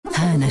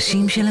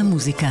האנשים של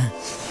המוזיקה.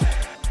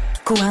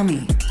 קוואמי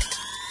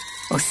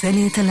עושה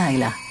לי את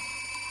הלילה.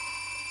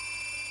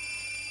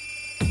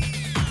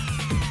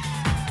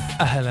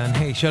 אהלן,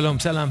 היי, שלום,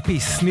 סלאם,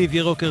 פיס, ניב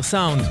ירוקר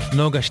סאונד,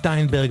 נוגה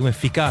שטיינברג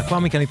מפיקה,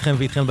 קוואמי כאן איתכם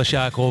ואיתכם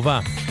בשעה הקרובה.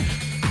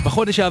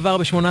 בחודש העבר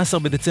ב-18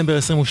 בדצמבר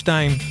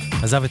 22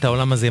 עזב את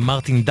העולם הזה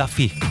מרטין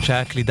דאפי,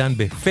 שהיה קלידן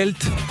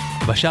בפלט,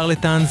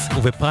 בשרלטנס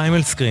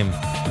ובפריימל סקרים.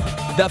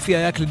 דאפי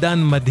היה קלידן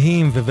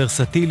מדהים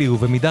וורסטילי,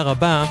 ובמידה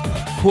רבה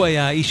הוא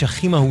היה האיש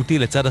הכי מהותי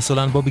לצד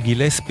הסולן בובי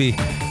גילספי,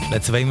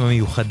 לצבעים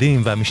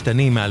המיוחדים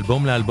והמשתנים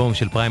מאלבום לאלבום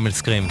של פריימל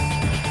סקרים.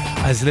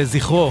 אז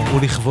לזכרו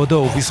ולכבודו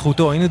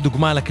ובזכותו, הנה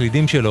דוגמה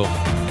לקלידים שלו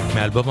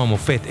מאלבום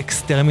המופת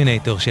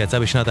אקסטרמינטור שיצא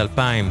בשנת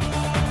 2000.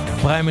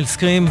 פריימל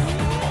סקרים,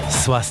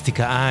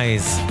 סוואסטיקה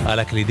אייז, על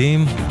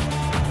הקלידים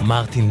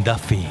מרטין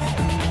דאפי.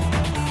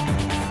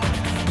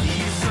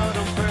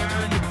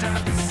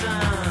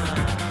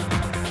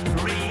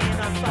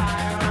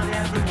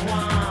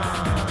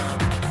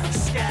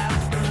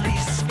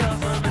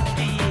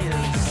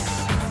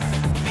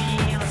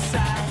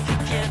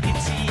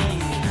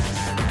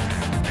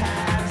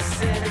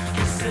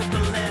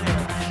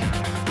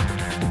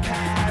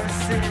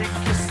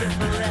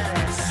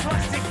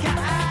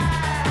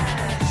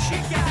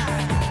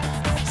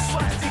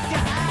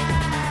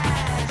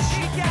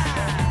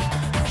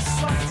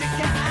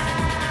 Swastika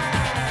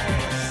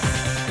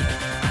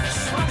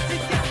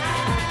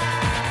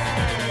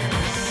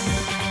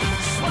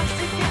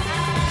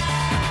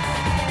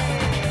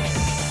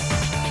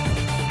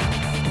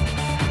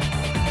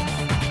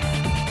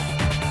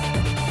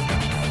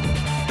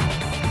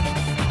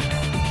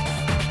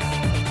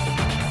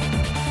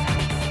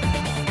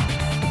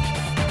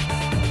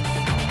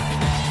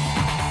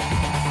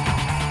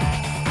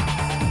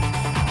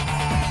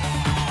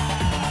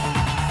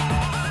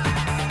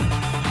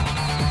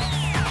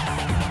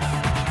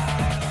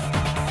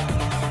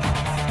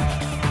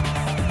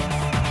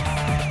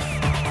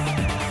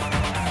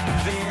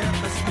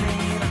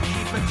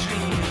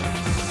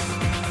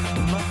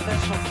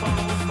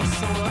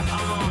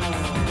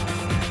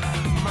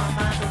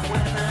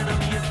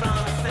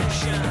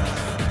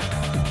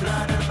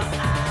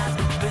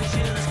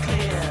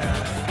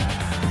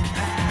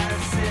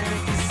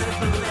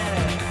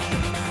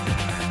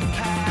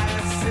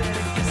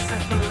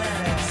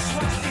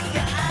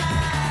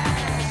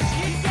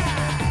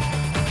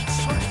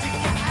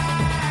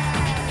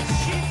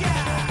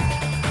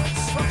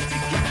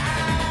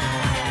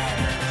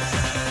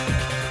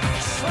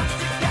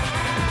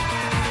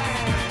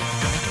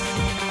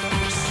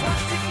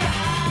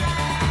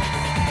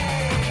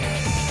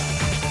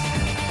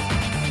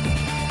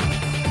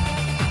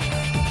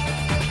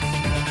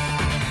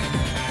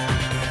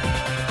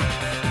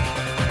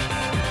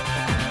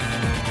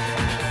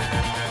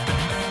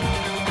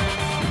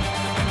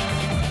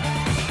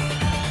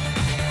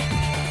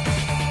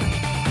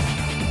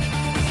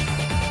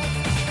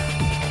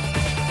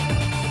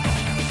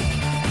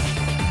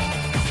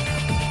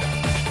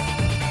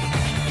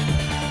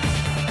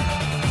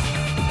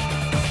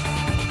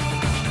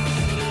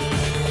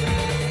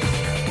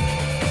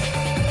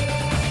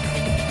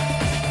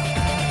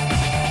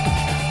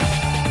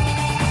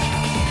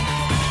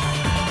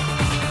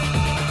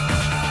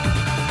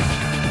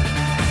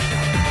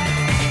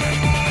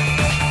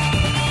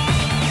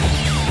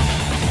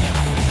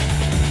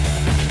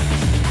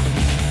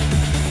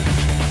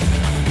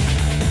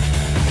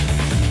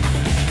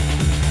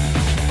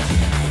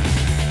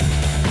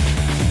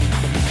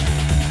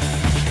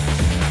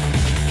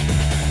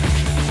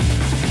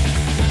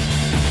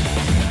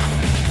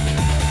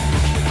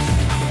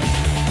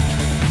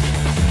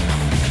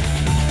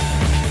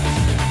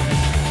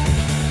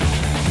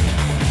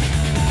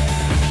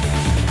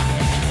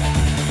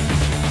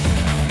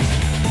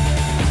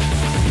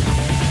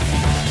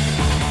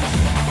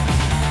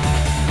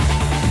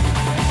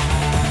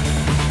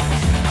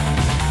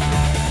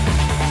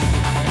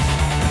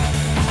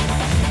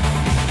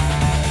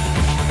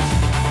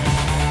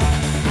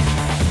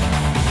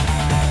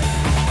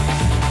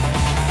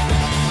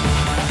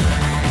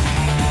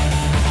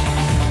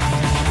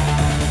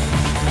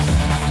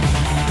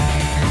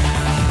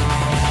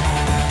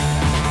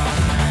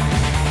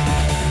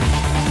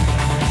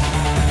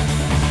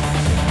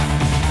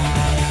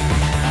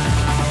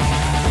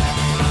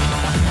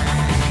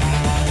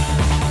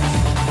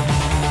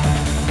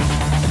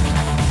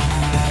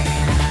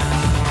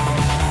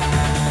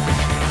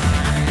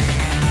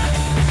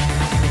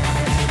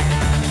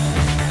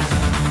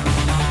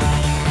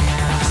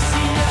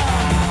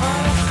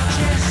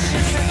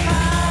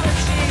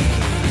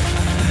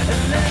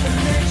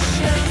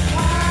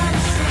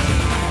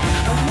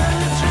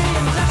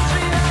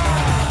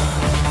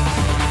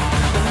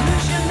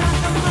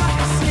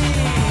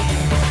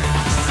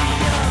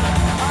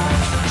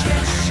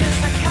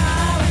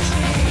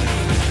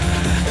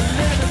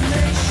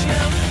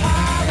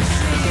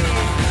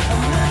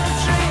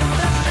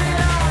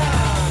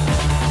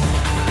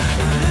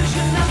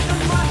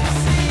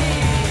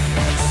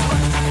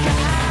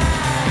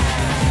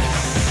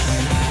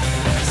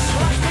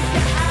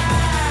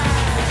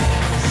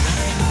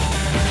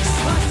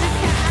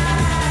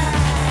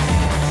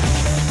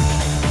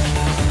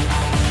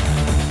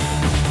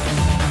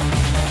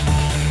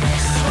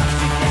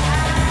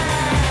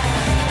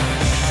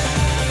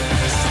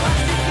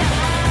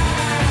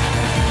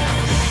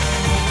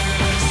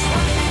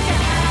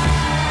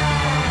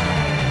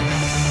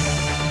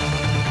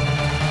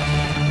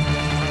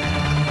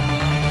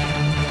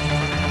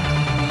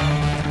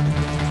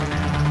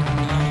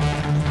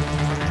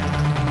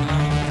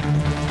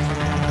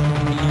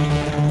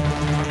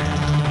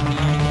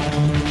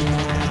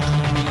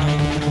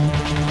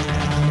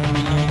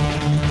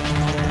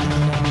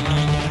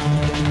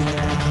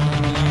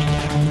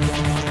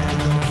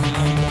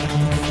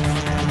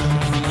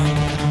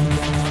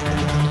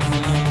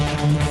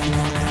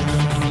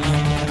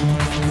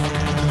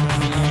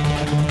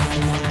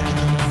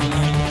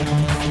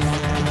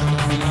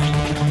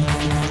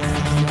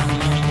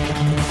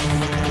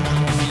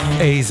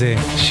איזה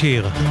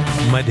שיר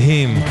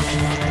מדהים.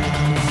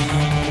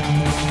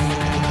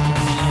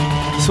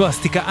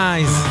 סוואסטיקה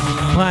אייז,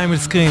 פריימל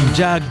סקרים,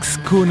 ג'אגס,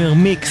 קונר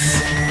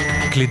מיקס,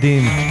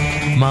 קלידים,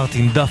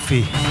 מרטין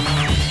דאפי.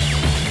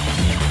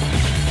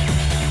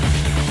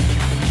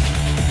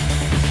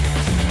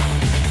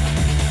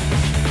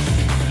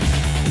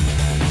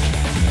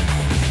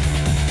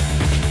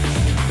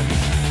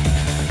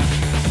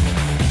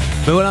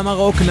 בעולם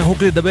הרוק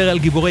נהוג לדבר על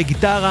גיבורי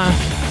גיטרה,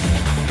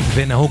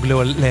 ונהוג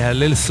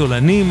להלל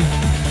סולנים,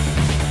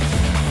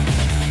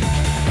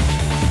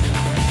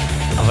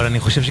 אבל אני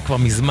חושב שכבר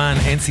מזמן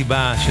אין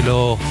סיבה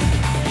שלא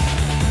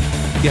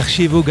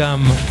יחשיבו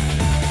גם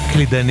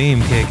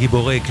קלידנים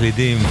כגיבורי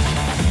קלידים.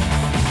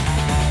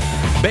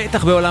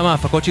 בטח בעולם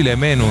ההפקות של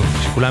ימינו,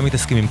 שכולם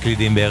מתעסקים עם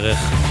קלידים בערך.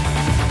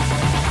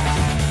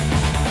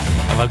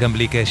 אבל גם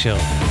בלי קשר.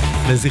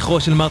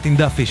 לזכרו של מרטין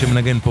דאפי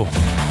שמנגן פה.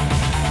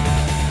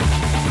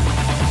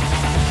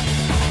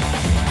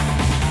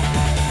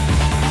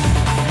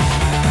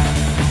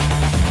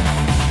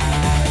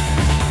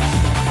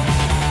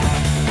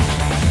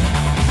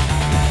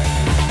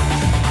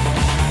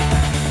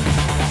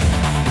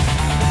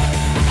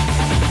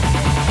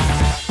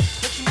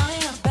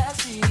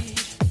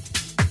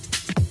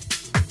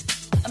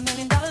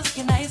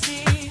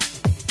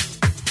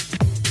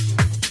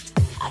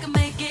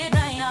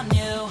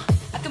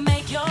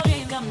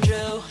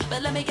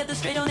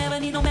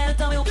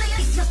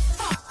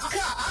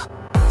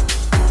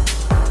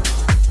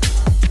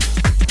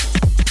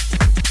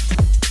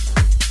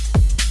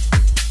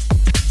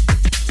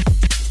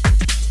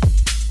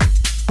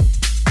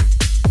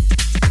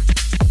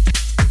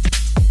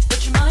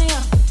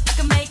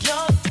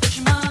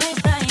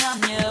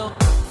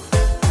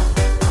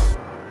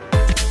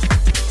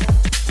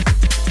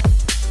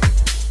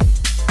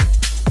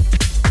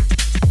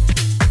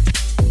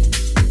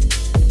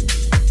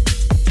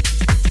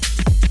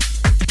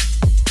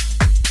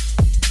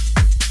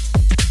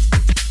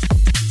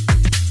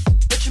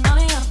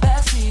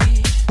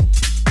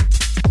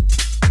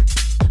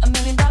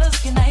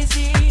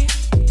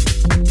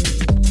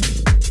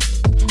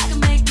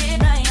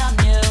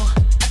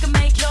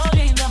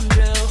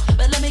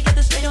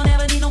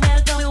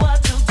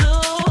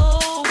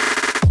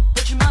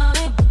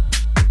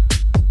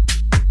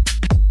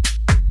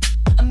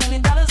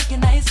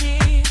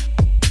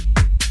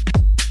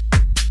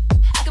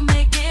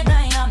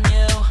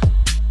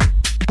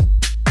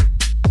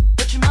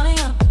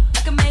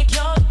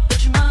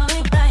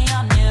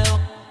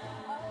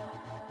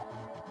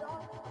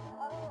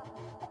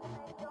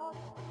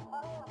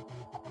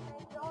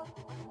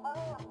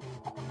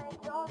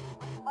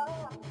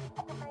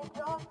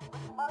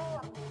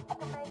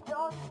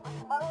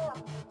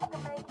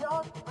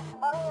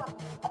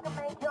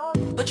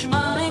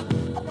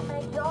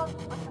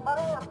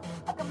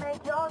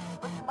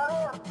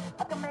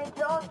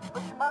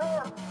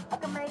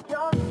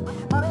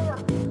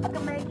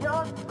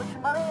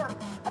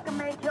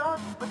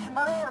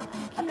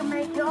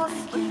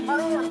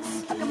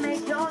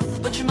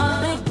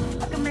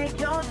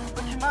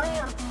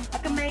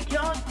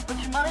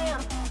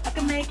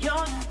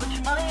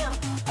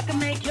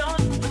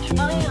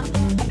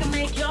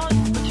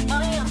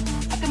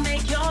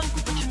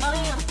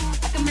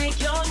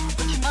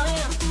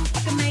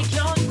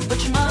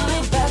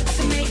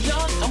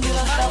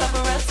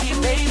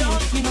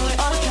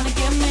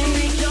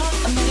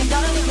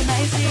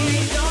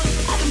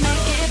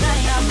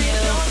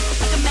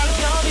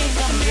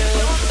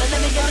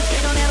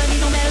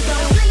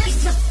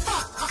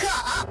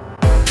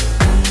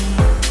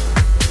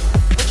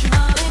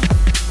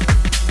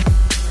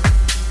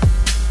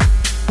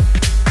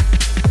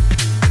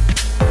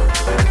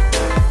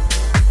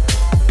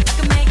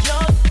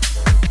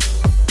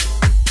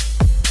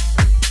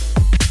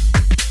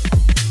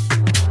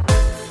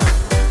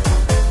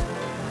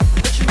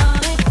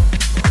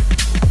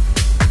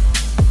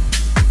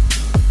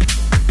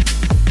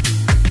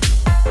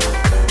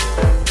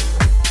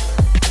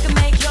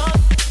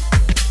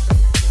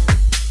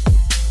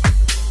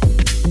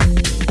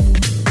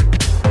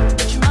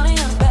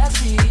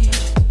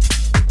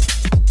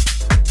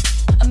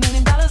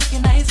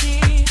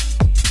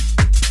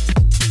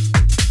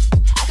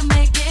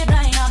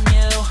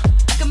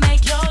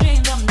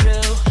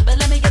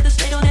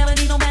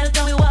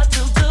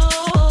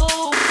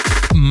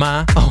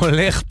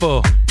 הולך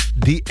פה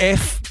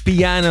DF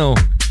פיאנו,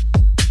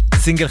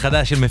 סינגל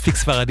חדש של מפיק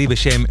ספרדי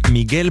בשם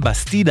מיגל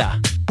בסטידה.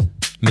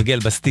 מיגל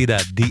בסטידה,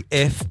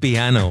 DF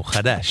פיאנו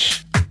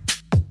חדש.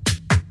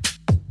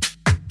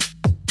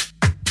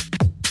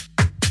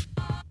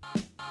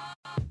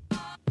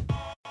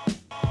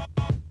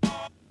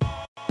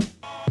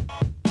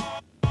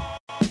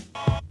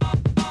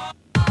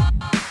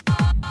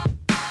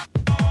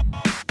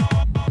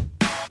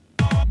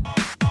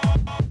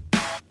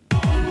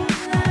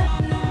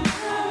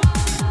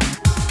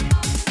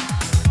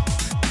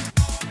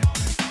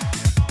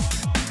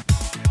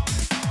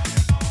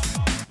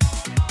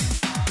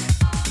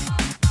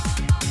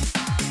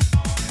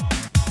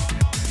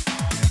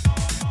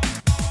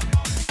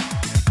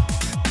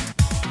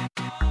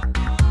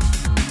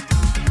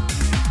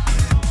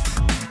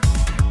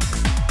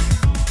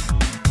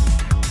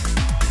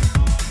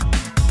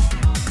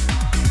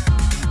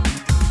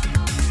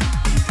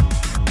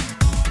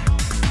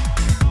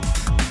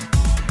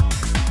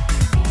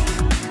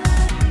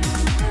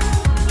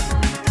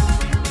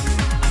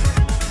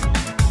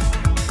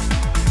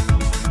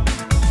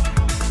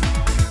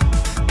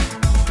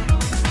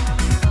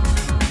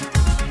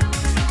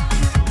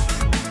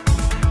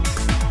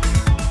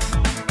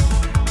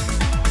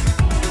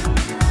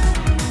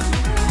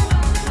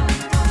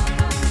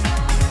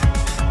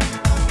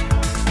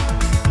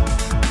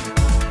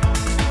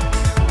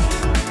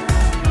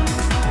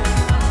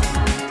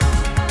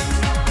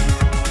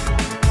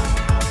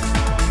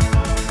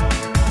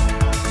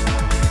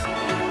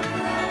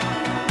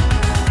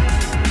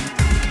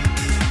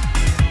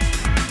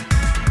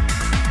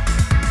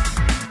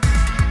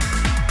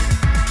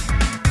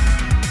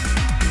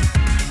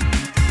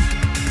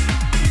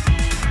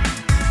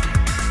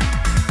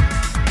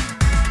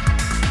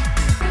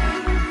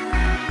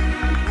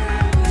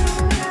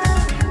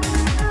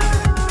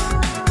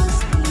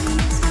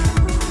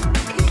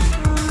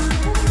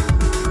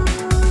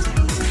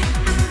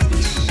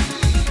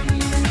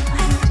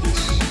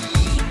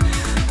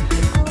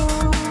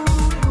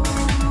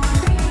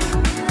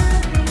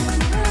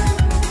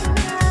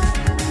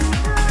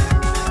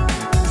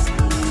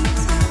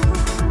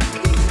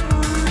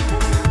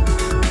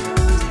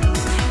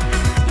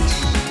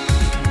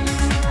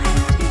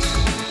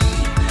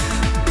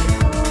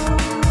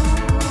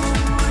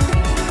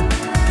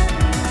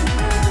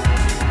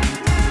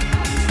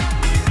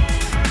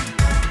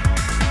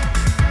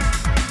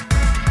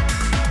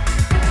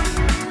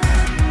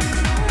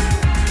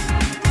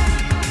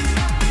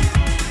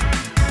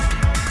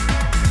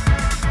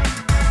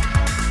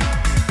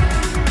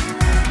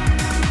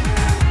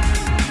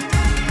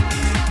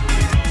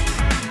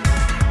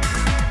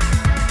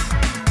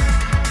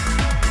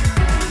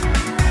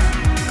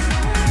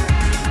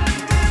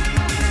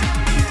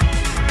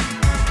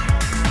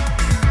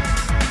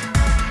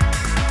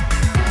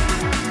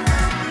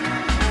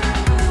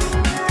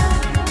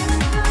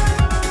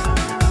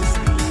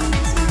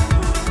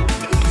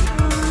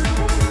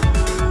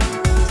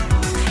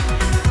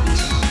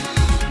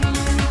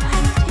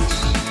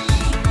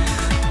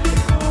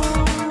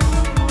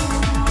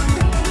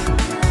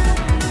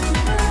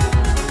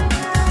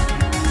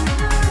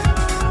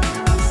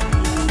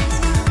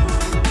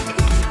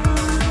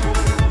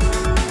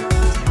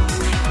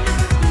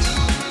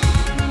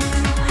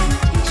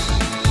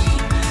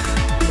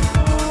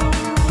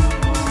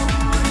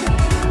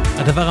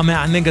 הדבר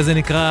המענג הזה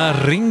נקרא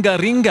רינגה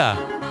רינגה,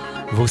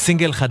 והוא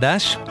סינגל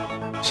חדש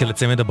של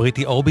הצמד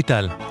הבריטי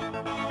אורביטל,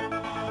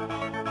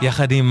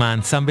 יחד עם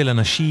האנסמבל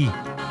הנשי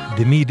The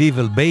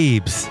Medieval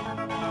Babes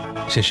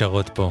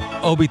ששרות פה.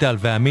 אורביטל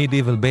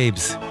וה-Medieval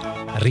Babes,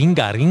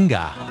 רינגה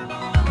רינגה.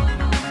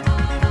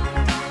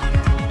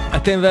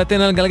 אתם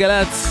ואתן על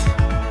גלגלץ.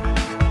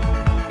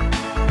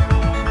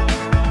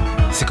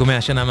 סיכומי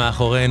השנה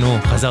מאחורינו,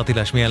 חזרתי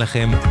להשמיע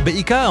לכם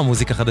בעיקר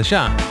מוזיקה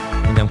חדשה,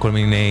 גם כל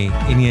מיני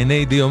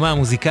ענייני דיומה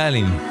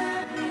מוזיקליים.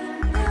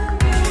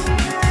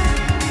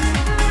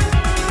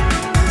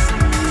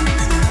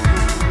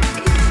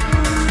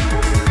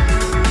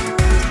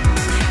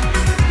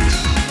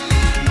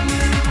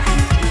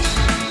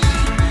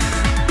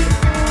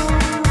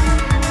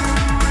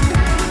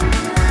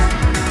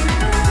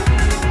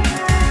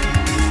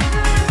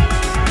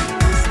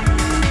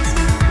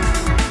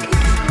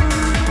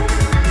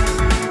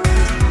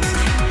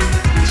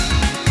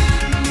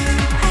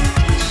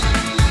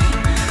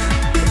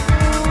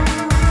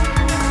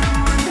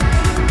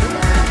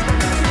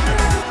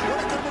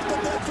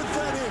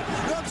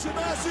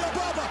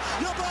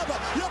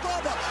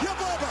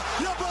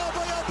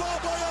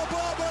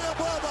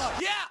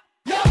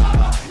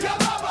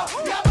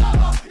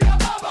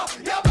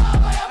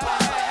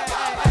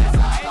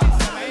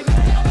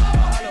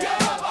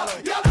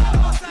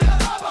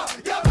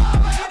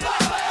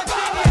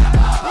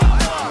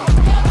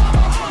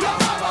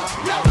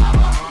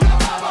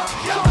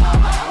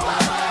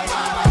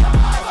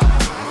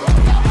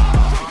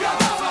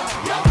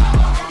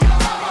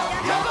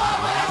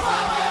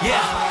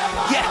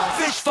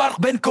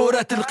 بين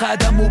كرة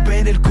القدم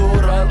وبين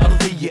الكرة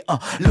الأرضية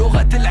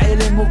لغة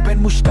العلم وبين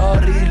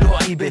مشتري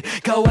لعيبة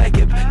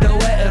كواكب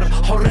دوائر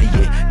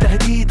حرية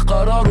تهديد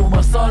قرار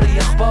ومصاري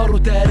أخبار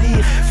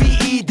وتاريخ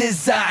في إيد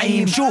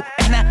الزعيم شو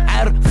إحنا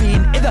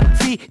عارفين إذا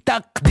في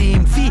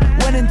تقديم في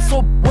وين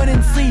نصب وين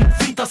نصيب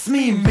في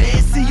تصميم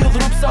ميسي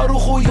يضرب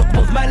صاروخ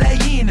ويقبض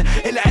ملايين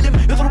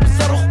العلم يضرب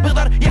صاروخ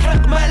بيقدر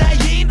يحرق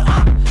ملايين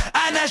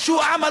أنا شو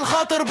عمل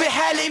خاطر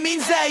بحالي مين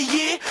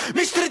زيي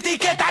مشتري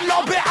تيكت على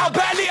اللعبة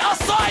عبالي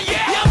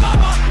قصاية يا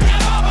بابا يا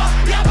بابا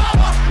يا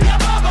بابا يا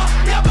بابا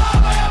يا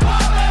بابا يا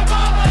بابا يا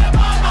بابا يا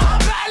بابا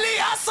عبالي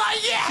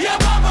قصاية يا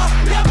بابا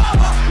يا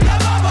بابا يا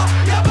بابا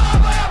يا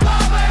بابا يا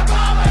بابا يا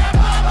بابا يا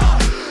بابا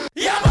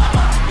يا بابا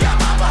يا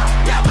بابا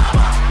يا بابا يا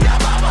بابا يا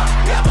بابا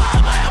يا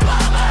بابا يا بابا يا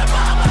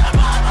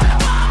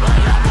بابا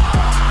يا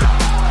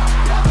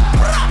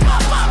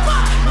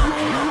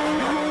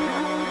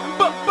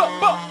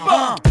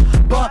بابا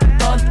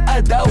بطلت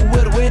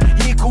ادور وين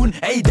يكون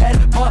عيدان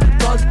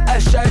بطلت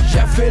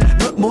اشجع في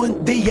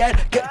المونديال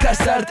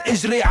كسرت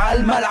اجري على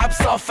الملعب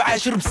صف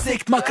 10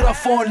 مسكت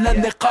ميكروفون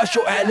للنقاش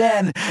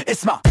واعلان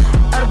اسمع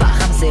 4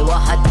 5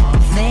 1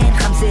 2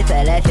 5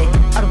 3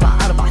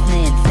 4 4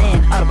 2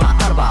 2 4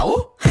 4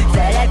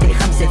 3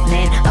 5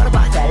 2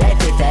 4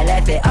 3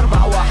 3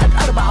 4 1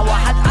 4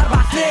 1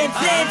 4 2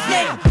 2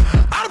 2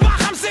 4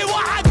 5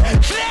 1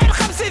 2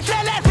 5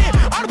 3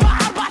 4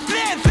 4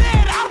 2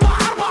 2 4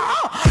 4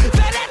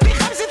 3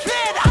 5 2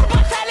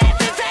 4 3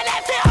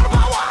 3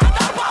 4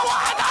 1 4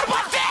 1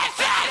 4 2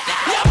 3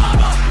 يا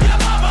بابا يا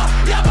بابا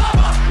يا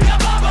بابا يا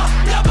بابا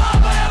يا بابا يا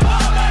بابا يا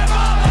بابا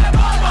يا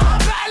بابا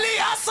بالي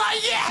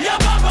اصيح يا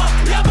بابا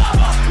يا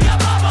بابا يا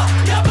بابا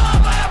يا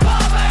بابا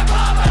يا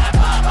بابا يا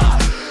بابا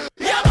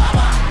يا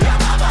بابا يا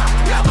بابا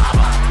يا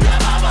بابا يا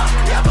بابا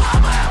يا بابا يا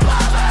بابا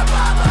يا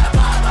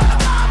بابا يا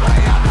بابا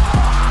يا بابا يا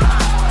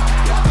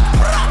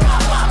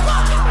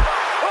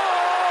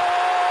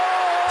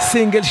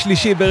סינגל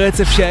שלישי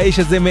ברצף שהאיש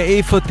הזה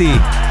מעיף אותי,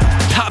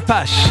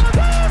 טאפש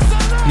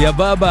יא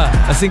בבא,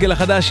 הסינגל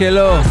החדש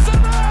שלו,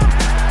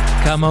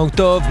 כמה הוא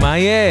טוב, מה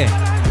יהיה?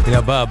 יא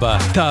בבא,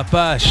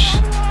 טאפש.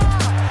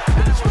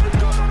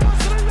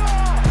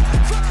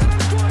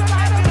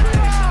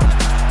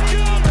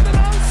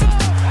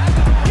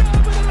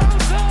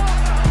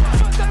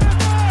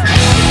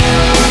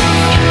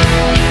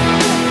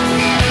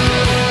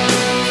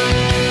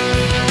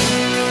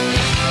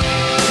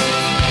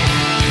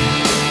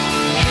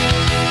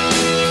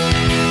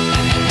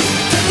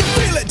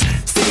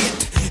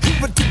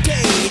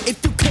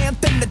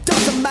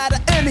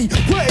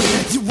 Anyway,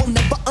 you will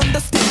never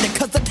understand it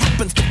 'cause it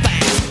happens too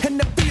fast and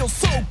it feels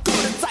so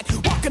good.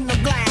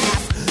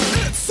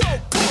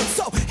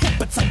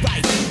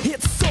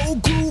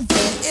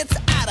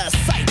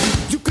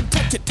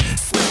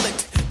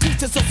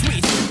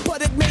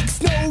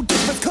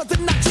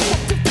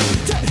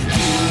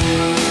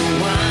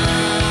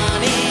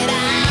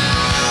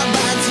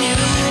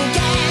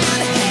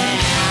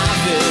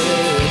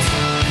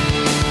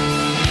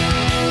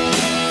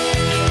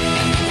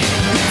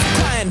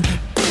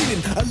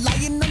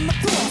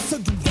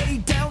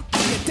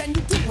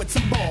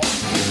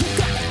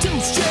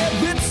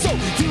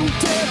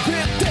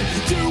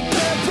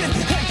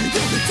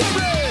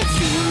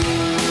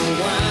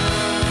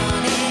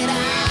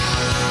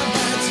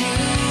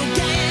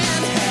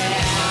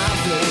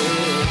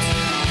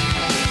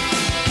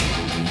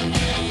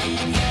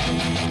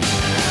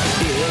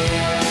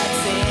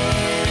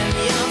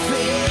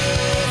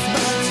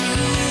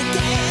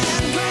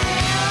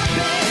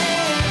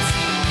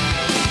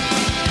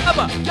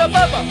 baba, ya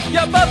baba,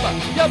 ya baba,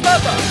 ya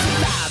baba.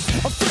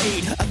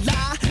 Afraid, a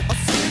lie, a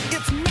sin,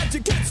 it's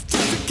magic, it's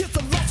tragic, it's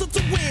a loss, it's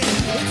a win.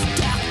 It's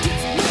dark,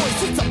 it's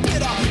noise, it's a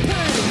bitter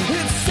pain.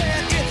 It's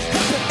sad, it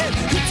happened, and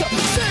it's a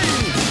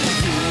shame.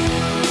 You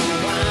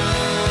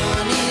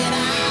want it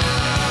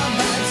all,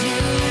 but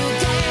you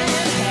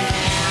can't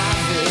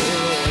have it.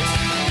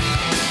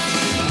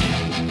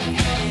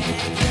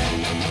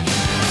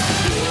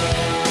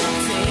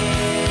 It's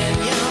in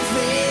your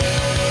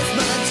face,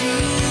 but you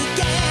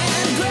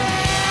can't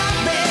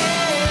grab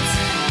it.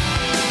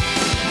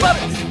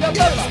 Baba, ya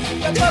baba,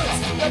 ya baba,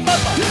 ya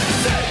baba. What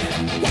is it?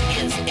 What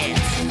is it?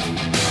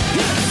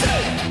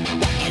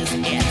 What is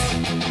it?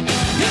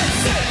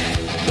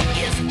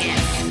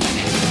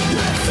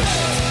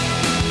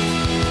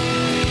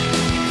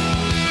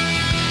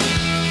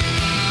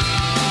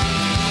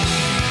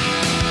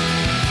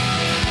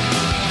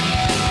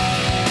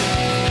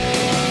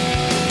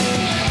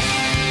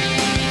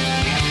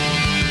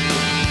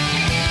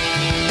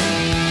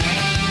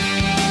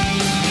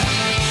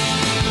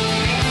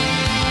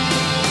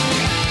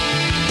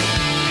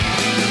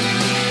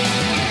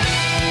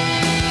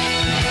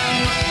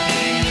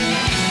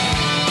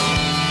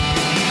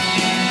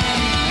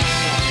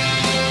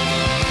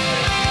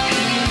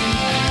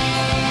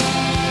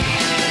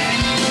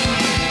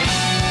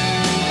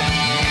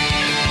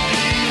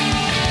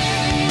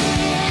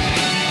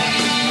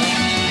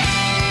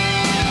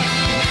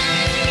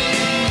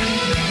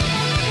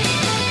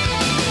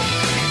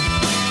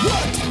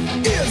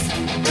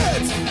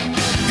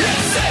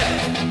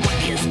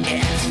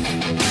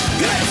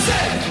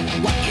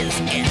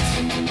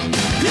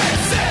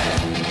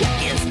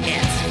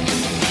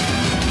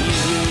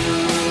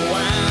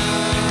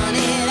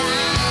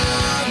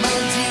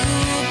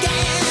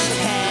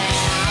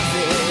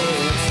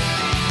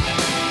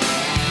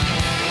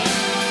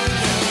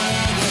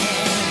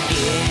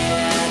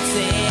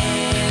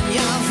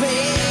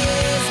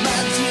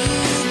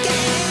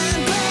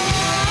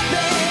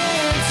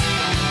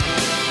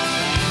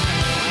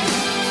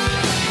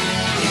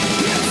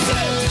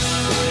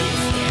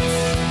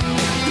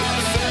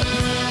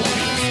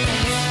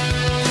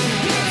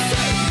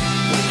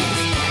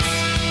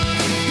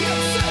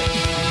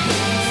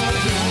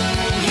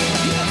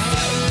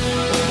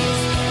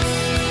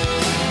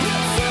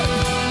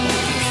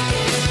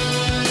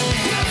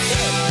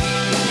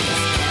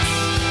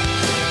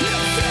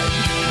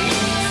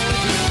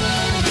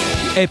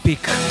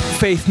 אפיק,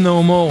 Faith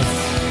No More,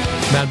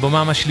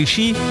 מאלבומם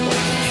השלישי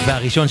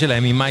והראשון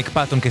שלהם עם מייק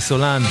פאטון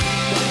כסולן,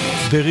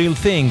 The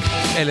Real Thing,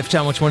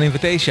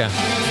 1989.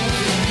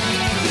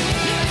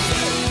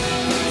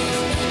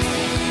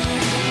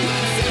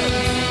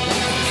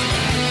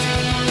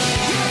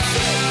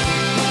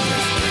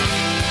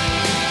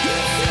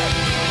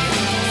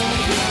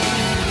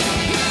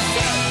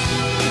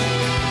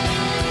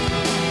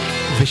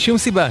 ושום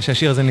סיבה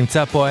שהשיר הזה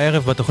נמצא פה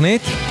הערב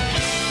בתוכנית,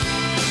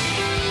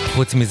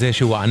 חוץ מזה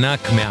שהוא ענק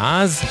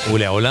מאז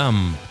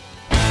ולעולם.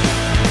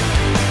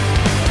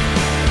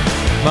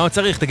 מה עוד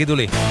צריך? תגידו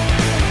לי.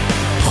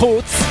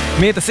 חוץ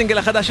מאת הסינגל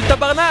החדש של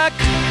טברנק.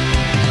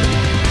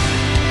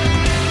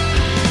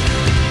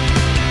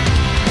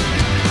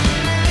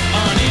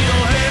 אני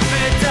אוהב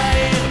את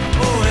העיר,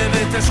 אוהב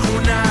את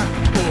השכונה,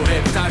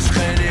 אוהב את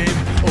השכנים,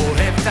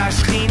 אוהב את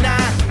השכינה,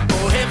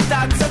 אוהב את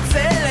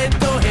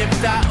הצצלת, אוהב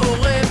את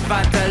העורף,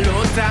 ואתה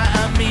לא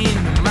תאמין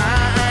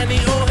מה אני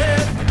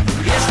אוהב.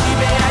 יש לי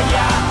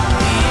בעיה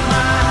עם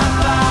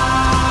אהבה,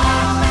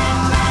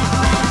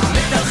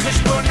 מת על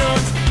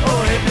חשבונות,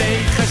 אוהב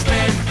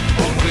להתחשבן,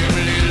 אומרים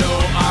לי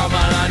לא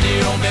אבל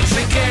אני אומר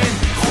שכן,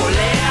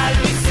 חולה על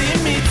מיסים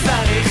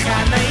מצריך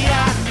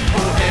חניה,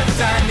 אוהב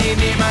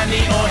תנינים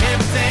אני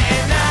אוהב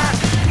תאנה.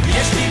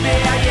 יש לי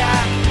בעיה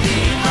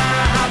עם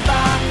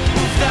אהבה,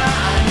 עובדה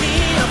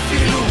אני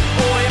אפילו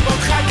אוהב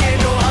אותך, כן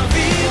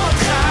אוהבים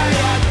אותך,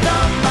 יא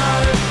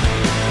תמר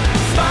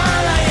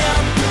זמן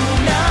הים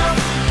תונף,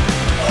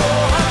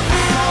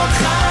 אוהבים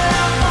אותך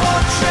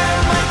למרות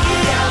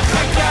שמגיע לך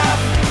כף.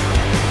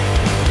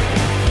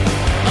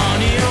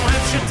 אני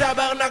אוהב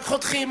שטברנק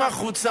חותכים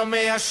החוצה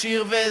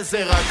מהשיר,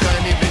 וזה רק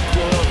אני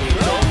בקורי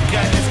טוב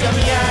כנס גם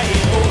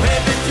יאיר.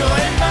 אוהב את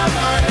יואל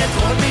מבן,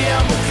 את רוני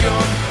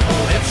המוקיון,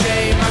 אוהב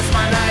שעם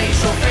הזמן האיש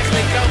הופך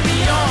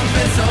לקרביון,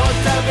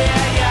 וזאת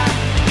הבעיה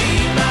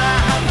עם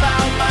אהבה,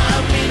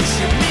 מאמין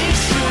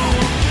שמישהו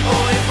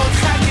אוהב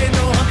אותך, כן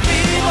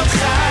אוהבים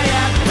אותך,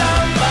 יא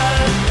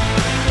טמבל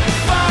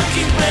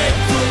פאקינג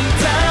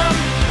מטומטם,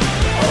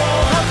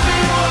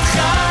 אוהבים אותך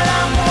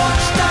למרות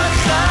שאתה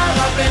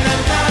חרא בן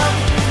אדם.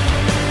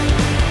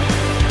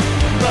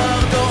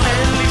 ברדו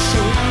אין לי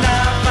שום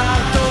דבר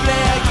טוב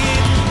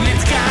להגיד,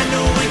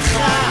 נתקענו איתך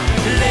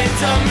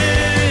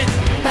לתמיד.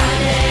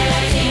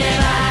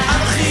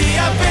 אנוכי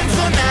הבן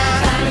זונה,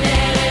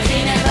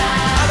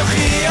 אנוכי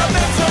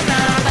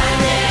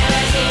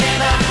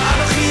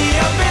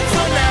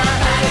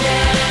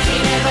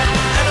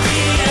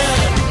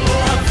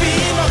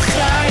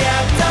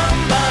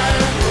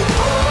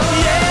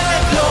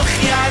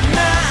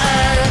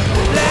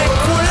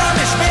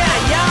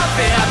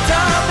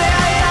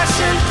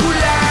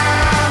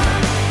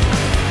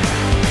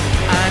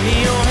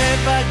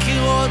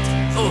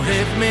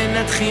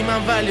פרחים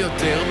אבל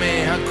יותר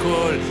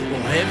מהכל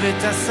אוהב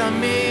את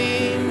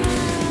הסמים.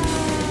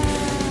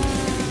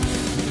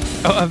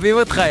 אוהבים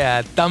אותך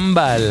יא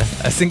טמבל.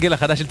 הסינגל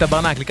החדש של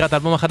טברנק לקראת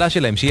האלבום החדש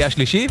שלהם, שיהיה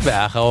השלישי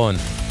והאחרון.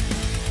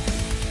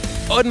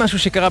 עוד משהו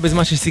שקרה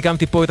בזמן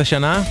שסיכמתי פה את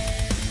השנה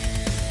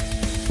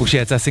הוא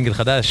שיצא סינגל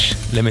חדש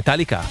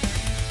למטליקה.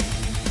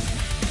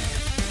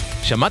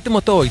 שמעתם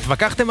אותו,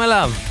 התווכחתם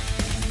עליו.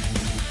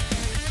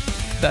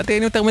 דעתי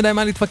אין יותר מדי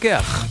מה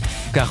להתווכח.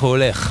 כך הוא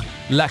הולך,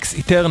 לקס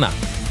איטרנה,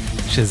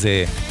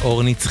 שזה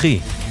אור נצחי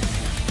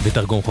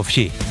בתרגום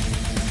חופשי.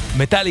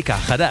 מטליקה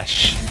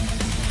חדש.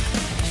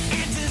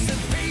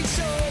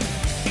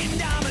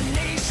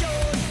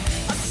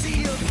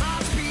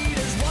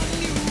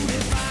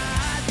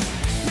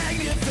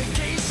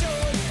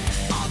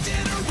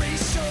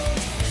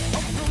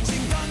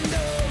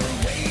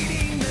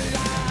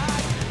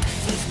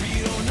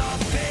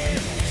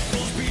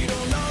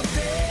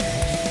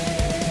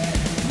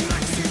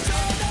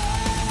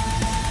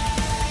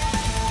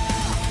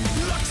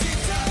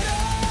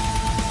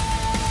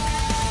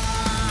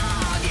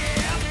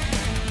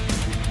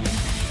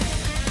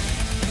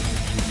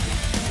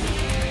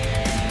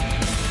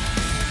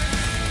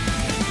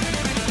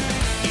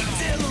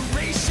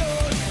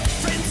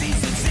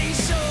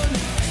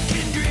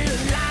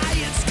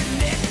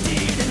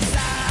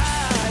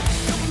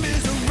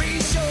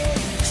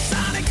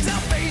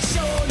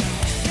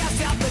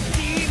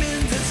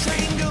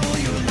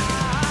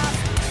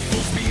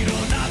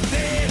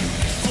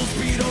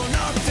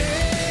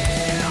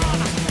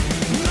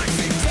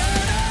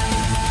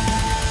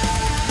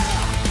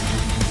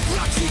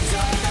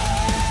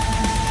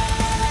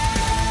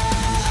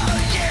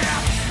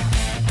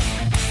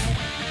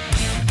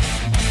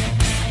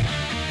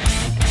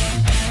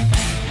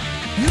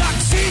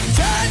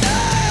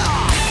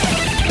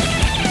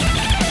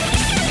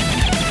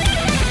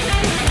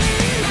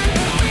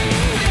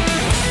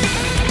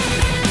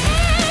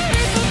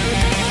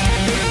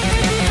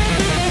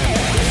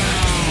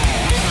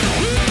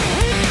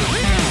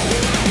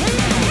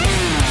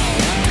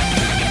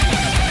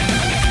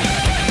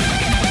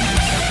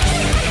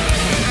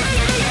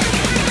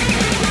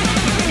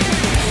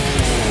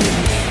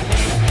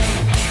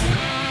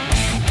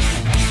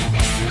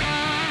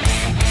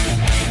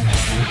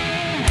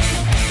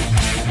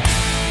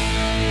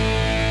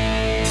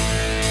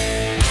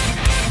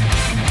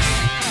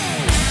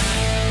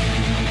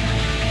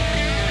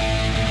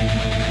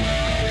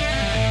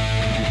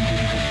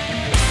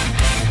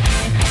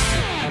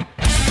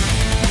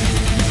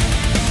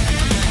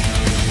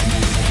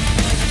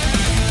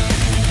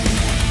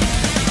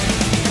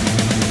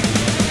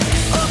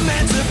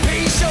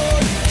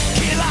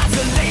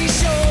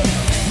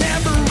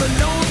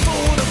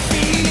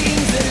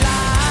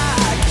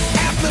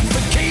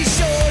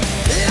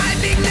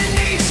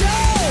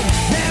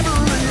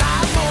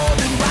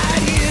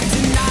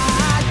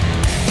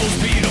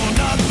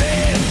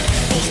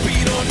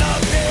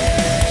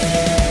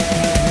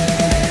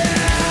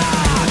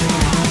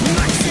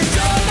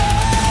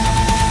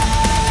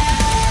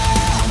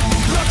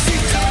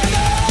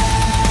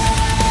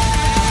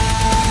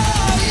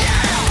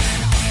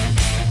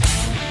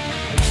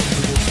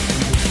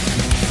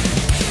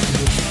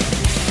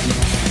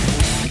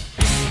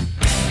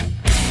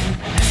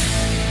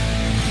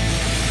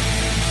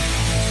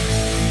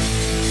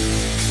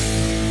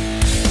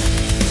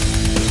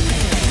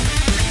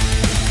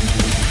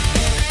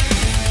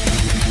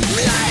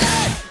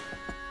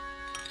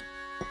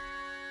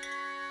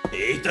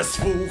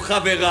 התאספו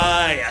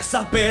חבריי,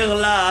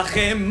 אספר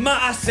לכם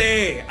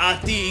מעשה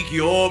עתיק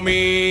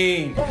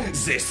יומין.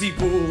 זה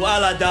סיפור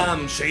על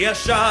אדם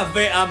שישב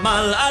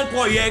ועמל על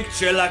פרויקט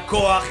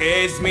שלקוח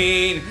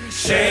הזמין,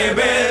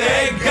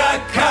 שברגע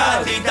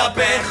קט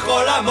התהפך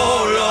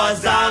עולמו, לא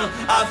עזר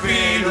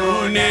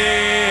אפילו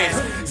נס.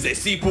 זה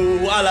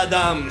סיפור על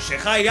אדם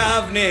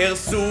שחייו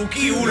נהרסו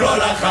כי הוא לא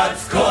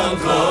לחץ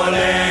קונטרול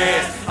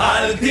S.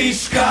 אל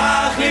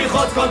תשכח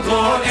ללחוץ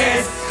קונטרול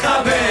S,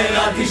 חבר,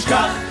 אל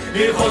תשכח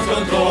ללחוץ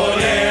קונטרול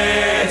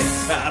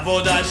S.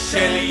 העבודה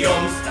של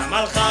יום סתם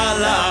הלכה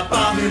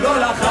לפח, לא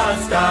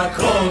לחצת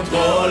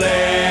קונטרול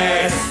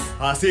S.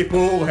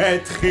 הסיפור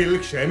התחיל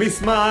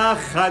כשמסמך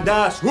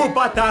חדש הוא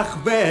פתח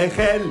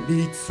והחל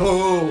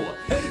ליצור.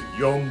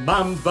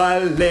 יומם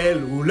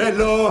וליל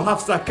וללא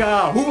הפסקה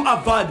הוא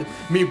עבד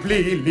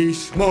מבלי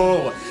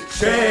לשמור.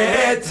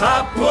 שאת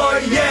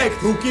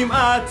הפרויקט הוא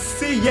כמעט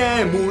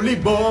סיים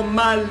וליבו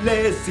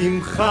מלא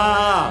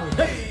שמחה.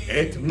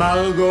 את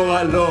מר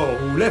גורלו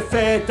הוא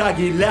לפתע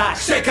גילה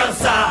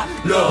שקרסה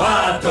לו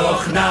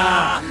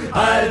התוכנה.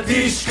 אל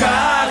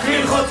תשכח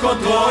ללחוץ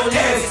קונטרול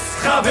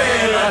S,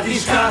 חבר, אל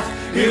תשכח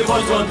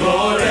ללחוץ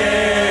קונטרול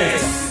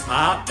S.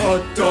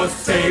 האוטו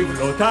סייב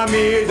לא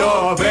תמיד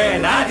עובד,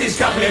 אל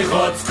תשכח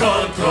ללחוץ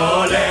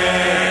קונטרול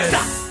S.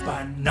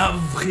 פניו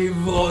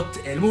חברות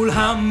אל מול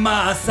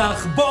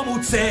המסך בו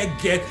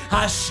מוצגת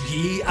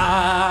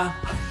השגיאה.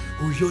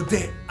 הוא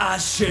יודע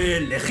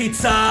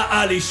שלחיצה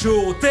על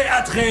אישור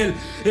תאתחל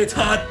את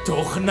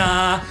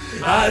התוכנה.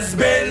 אז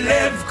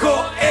בלב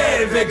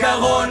כואב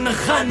וגרון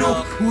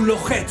חנוק הוא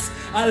לוחץ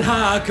על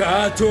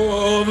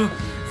הכתוב,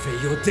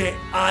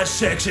 ויודע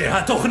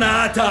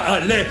שכשהתוכנה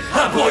תעלה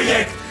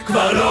הפרויקט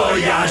כבר לא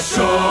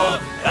ישוב.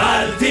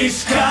 אל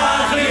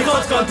תשכח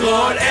ללחוץ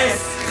קונטרול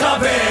S,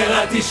 חבר,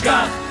 אל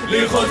תשכח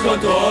ללחוץ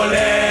קונטרול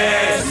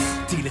S.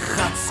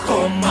 תלחץ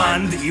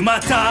קומנד אם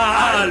אתה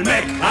על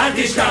מק, אל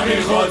תשכח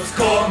ללחוץ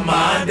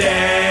קומנד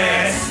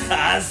S.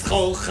 אז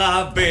חור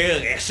חבר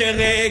איך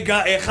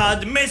שרגע אחד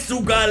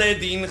מסוגל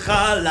לדינך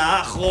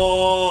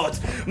לחרות.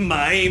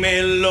 מה אם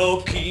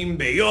אלוקים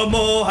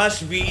ביומו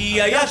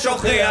השביעי היה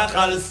שוכח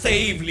על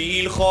סייב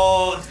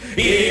ללחוץ?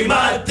 אם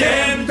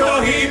אתם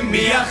תוהים מי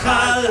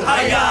יכל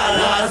היה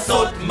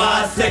לעשות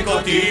מעשה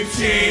כה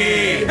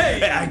טיפשי,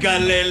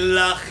 אגלה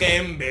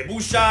לכם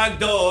בבושה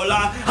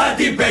גדולה,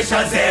 הטיפש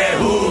הזה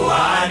הוא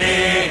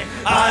אני.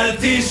 אל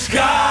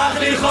תשכח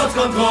ללחוץ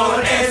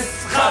קונטרול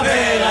S,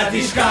 חבר, אל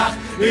תשכח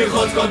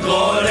ללחוץ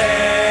קונטרול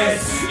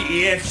S.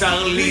 אי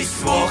אפשר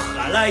לסמוך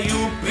על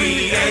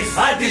ה-UPS,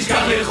 אל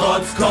תשכח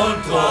ללחוץ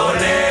קונטרול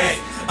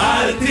S.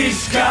 אל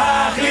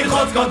תשכח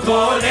ללחוץ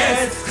קונטרול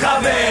S,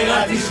 חבר,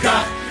 אל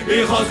תשכח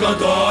ללחוץ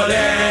קונטרול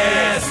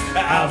S.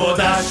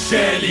 עבודה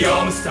של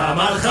יום סתם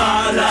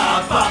הלכה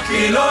לפח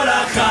כי לא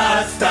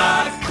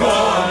לחצת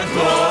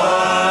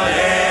קונטרול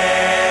S.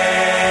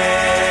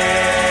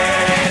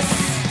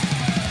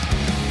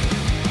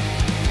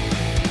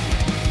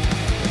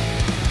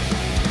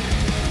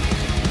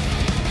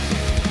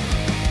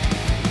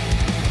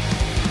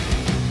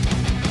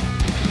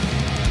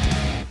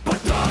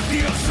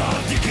 פתחתי עכשיו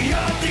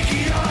תיקייה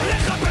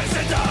לחפש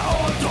את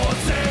האוטו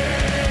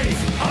סייף.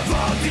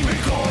 עברתי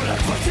מכל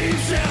הקבצים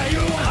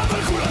שהיו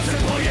אבל כולם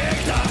זה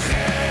פרויקט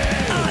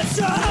אחר. אז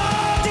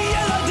שאלתי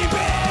ילדתי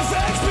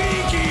ב-FXP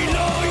כי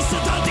לא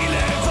הסתדרתי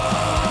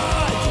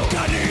לבד.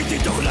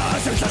 קניתי תוכנה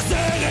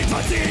שמשחזרת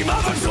קבצים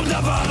אבל שום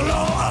דבר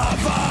לא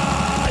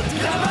עבד.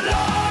 למה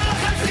לא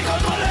לחצתי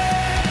קונטרול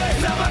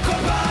S? למה כל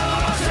פעם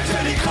המחשב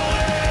שלי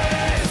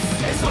קורס?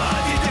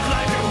 הסברתי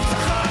טכנאי והוא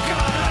צחק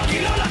עליי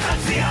כי לא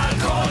לחצתי על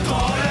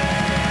קונטרול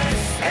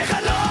S. איך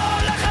אני לא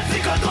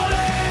לחצתי קונטרול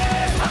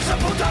S? עכשיו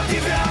פוטרתי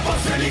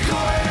והבוס שלי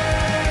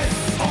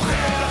כועס. אוכל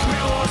לך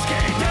מראש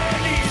כדי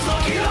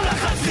לזרוק כי לא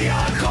לחצתי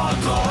על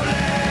קונטרול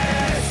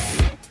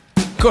S.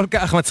 כל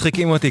כך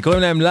מצחיקים אותי,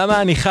 קוראים להם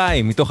למה אני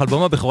חי, מתוך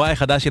אלבום הבכורה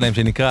החדש שלהם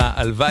שנקרא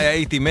הלוואי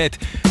הייתי מת.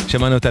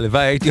 שמענו את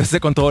הלוואי הייתי עושה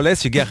קונטרול S,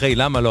 שהגיע אחרי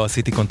למה לא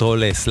עשיתי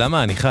קונטרול S,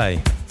 למה אני חי.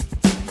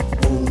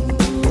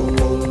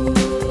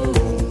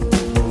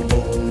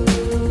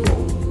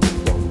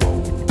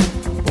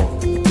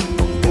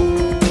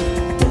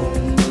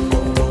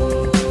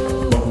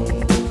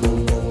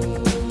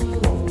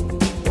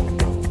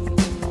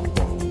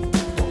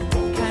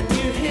 Can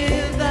you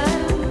hear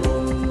them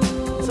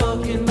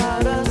talking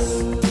about us,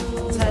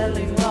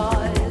 telling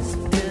lies?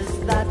 Is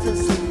that a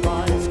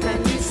surprise? Can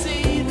you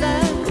see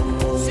them,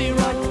 see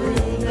right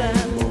through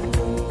them?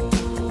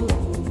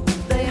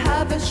 They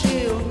have a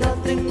shield,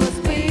 nothing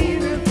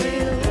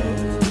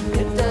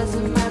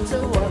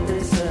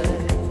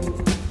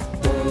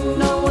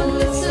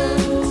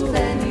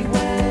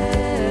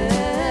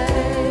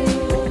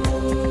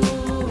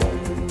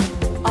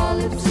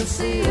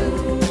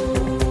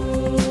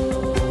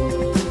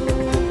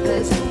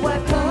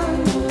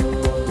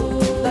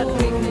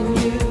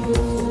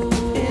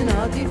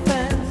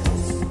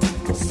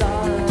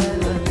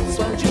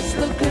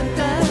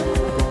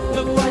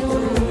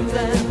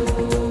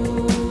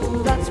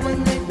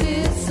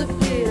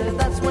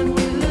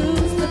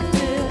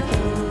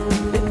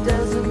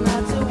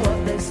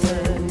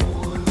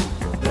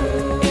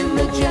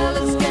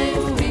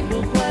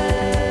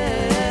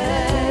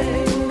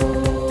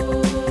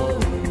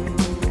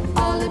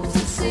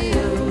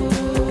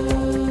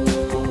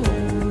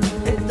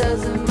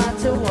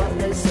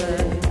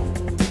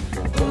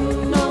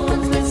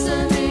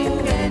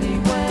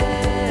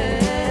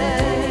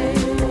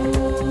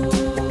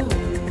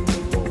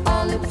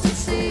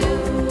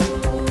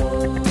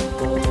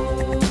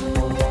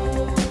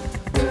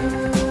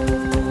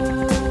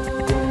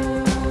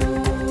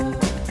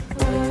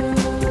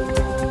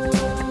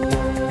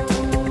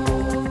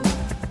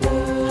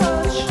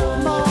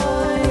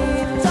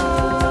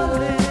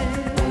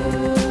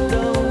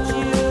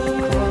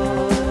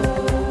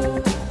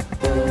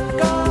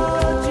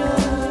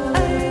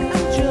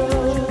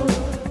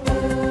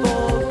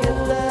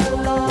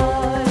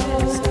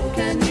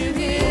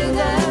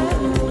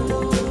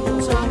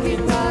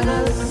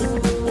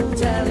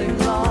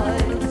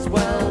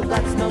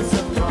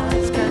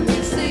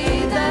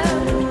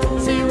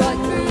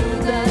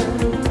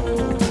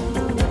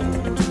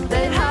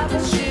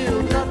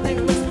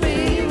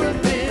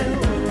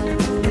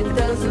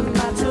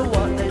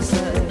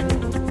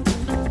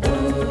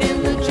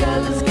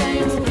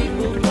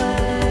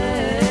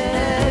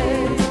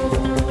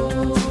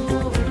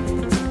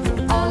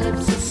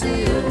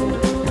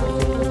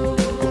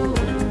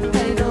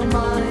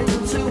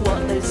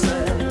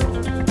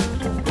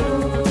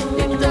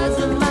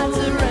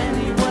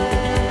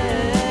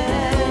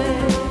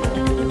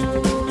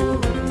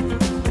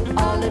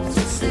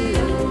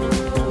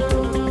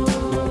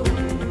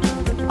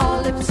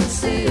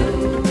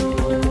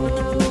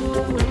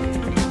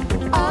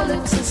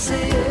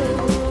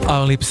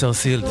Our Lips Are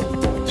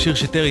Sealed, שיר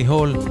שטרי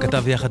הול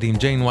כתב יחד עם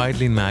ג'יין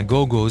ויידלין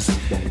מהגו-גוז,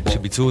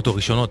 שביצעו אותו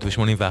ראשונות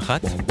ב-81,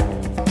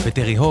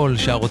 וטרי הול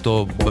שר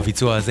אותו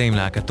בביצוע הזה עם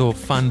להקתו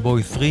Fun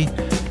Boy 3,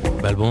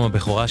 באלבום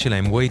הבכורה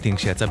שלהם Waiting,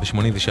 שיצא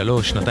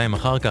ב-83, שנתיים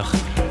אחר כך.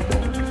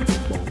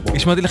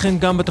 השמעתי לכם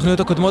גם בתוכניות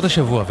הקודמות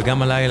השבוע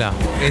וגם הלילה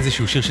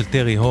איזשהו שיר של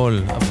טרי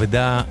הול,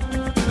 עבודה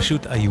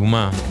פשוט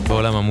איומה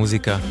בעולם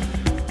המוזיקה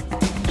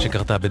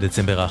שקרתה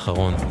בדצמבר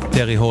האחרון.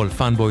 טרי הול,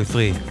 Fun Boy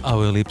 3, Our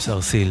Lips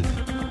Are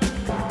Sealed.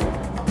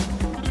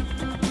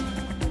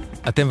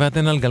 אתם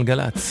ואתן על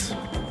גלגלץ.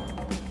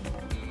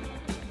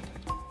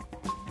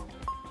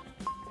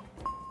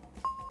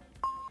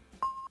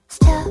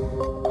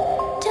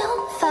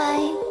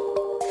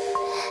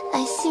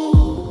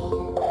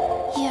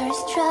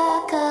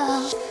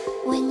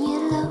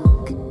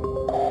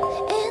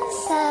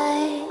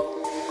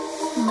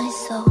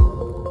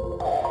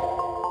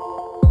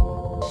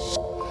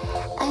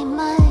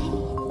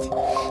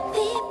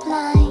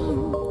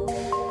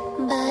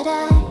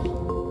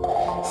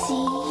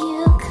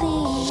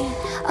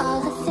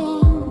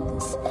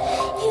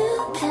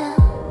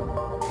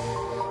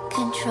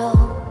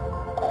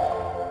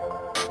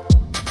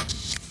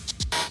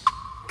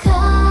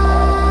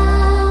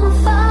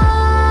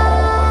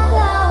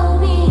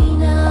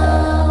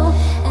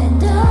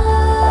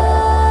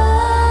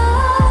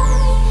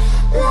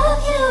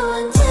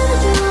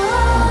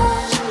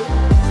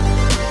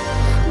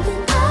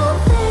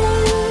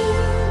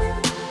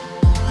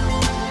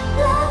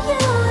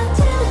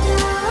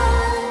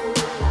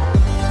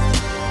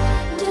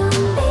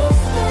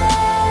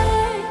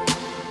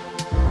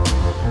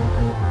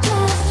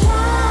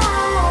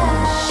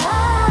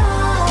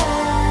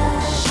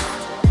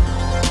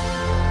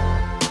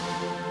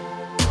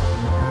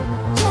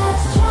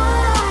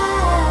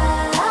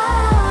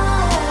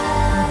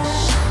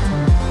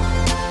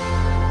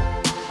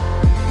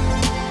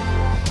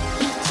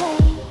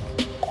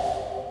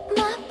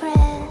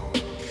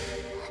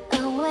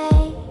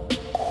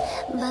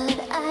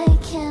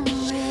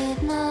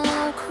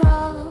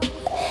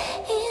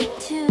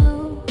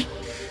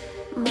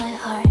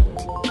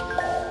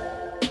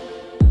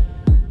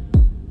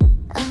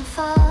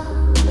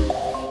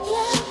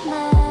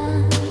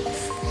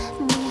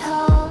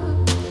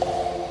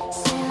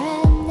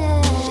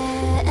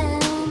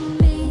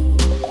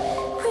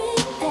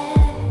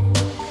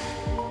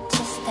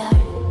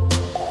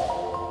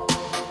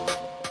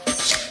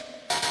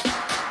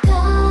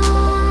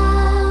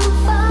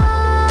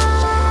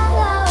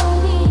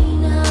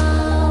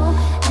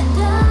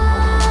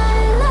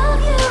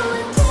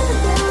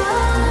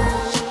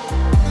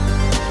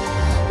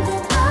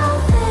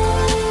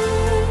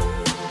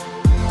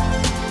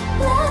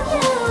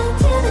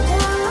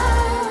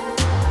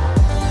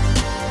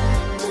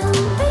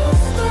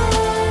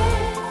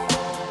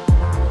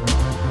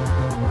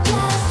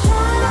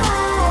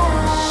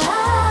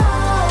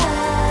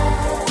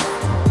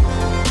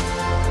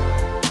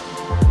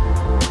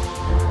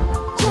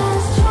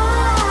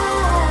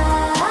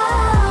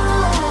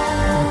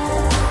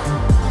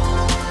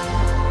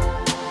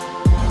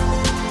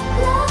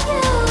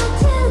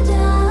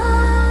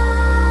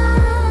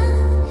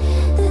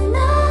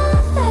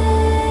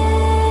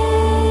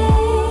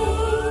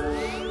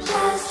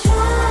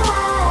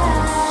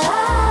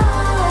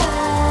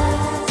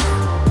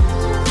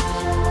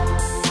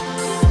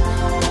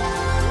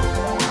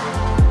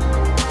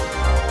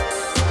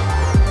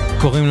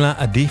 קוראים לה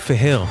עדי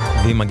פהר,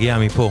 והיא מגיעה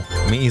מפה,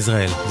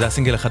 מישראל. זה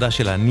הסינגל החדש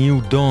שלה,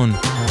 New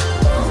Dawn.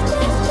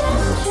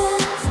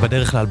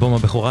 בדרך לאלבום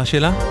הבכורה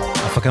שלה,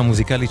 הפקה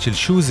מוזיקלית של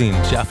שוזין,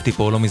 שאפתי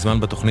פה לא מזמן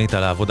בתוכנית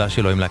על העבודה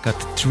שלו עם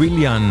להקת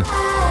טריליאן.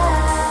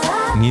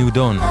 New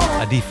Dawn,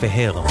 עדי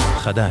פהר,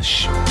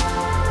 חדש.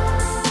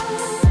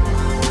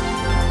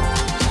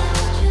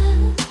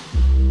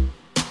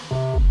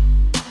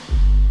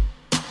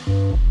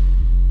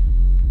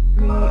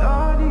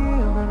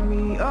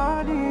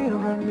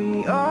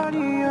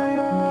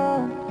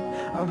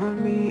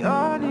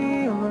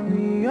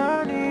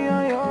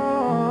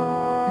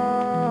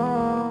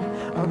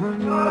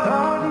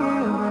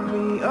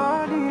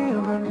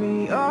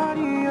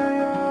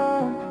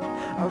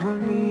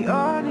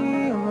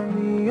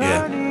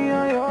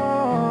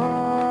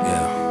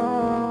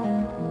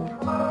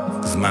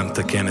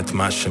 מתקן את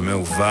מה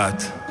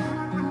שמעוות,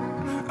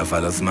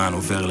 אבל הזמן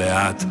עובר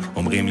לאט.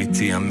 אומרים לי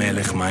תהיה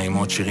המלך, מה עם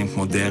עוד שירים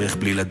כמו דרך,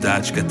 בלי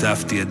לדעת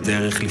שכתבתי את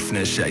דרך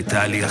לפני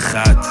שהייתה לי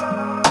אחת,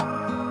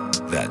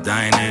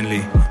 ועדיין אין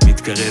לי.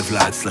 מתקרב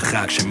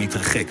להצלחה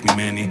כשמתרחק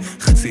ממני,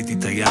 חציתי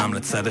את הים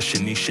לצד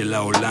השני של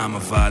העולם,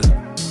 אבל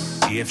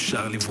אי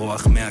אפשר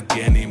לברוח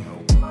מהגנים.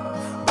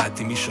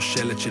 באתי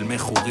משושלת של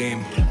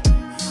מחורים,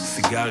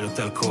 סיגריות,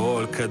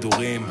 אלכוהול,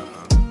 כדורים.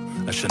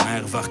 השנה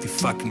הרווחתי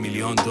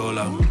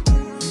 $1,000,000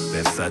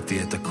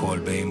 והפסדתי את הכל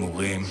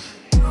באימורים.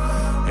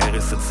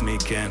 הרס עצמי,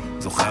 כן,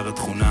 זוכר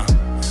התכונה,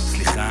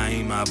 סליחה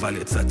אמא, אבל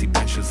יצאתי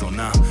בן של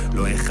זונה.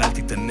 לא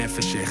האכלתי את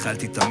הנפש,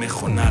 שהאכלתי את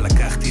המכונה.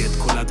 לקחתי את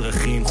כל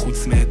הדרכים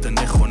חוץ מאת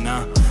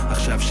הנכונה.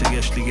 עכשיו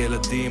שיש לי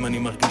ילדים אני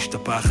מרגיש את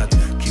הפחד,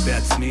 כי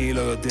בעצמי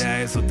לא יודע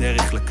איזו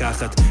דרך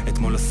לקחת.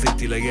 אתמול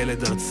עשיתי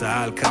לילד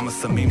הרצאה על כמה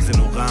סמים זה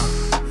נורא,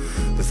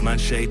 בזמן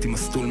שהייתי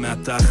מסטול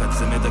מהתחת.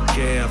 זה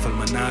מדכא אבל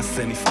מה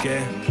נעשה, נפקה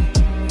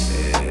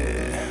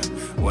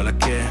וואלה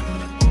כן.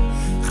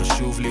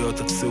 חשוב להיות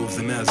עצוב,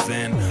 זה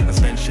מאזן, אז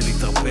בן שלי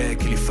תרפא,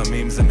 כי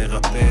לפעמים זה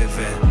מרפא.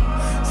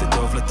 וזה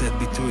טוב לתת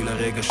ביטוי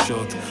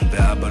לרגשות,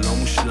 ואבא לא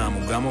מושלם,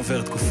 הוא גם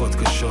עובר תקופות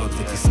קשות.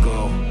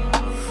 ותזכור,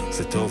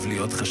 זה טוב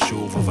להיות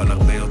חשוב, אבל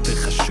הרבה יותר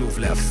חשוב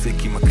להפסיק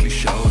עם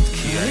הקלישאות.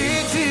 כי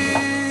הייתי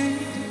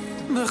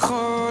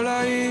בכל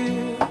העיר,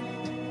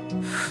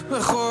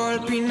 בכל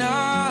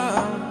פינה,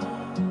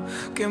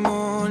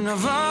 כמו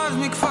נווד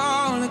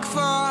מכפר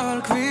לכפר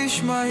על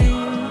כביש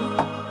מהיר.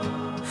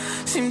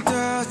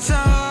 סמטה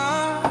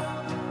צרה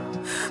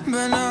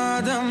בין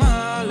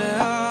האדמה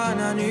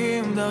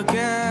לעננים, דרכי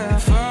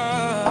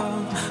עפר.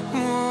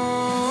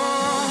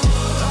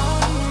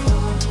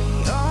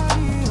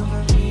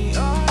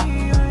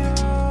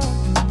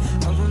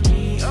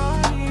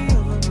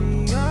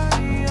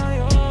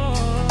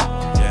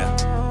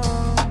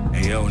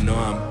 יאו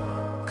נועם,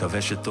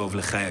 מקווה שטוב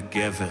לך יא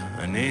גבר.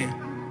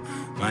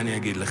 מה אני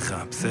אגיד לך,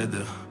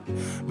 בסדר,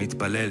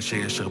 מתפלל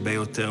שיש הרבה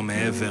יותר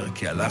מעבר,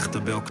 כי הלכת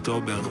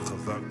באוקטובר,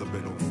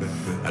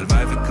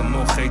 הלוואי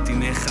וכמוך הייתי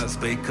נחס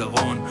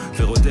בעיקרון,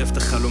 ורודף את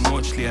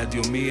החלומות שלי עד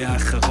יומי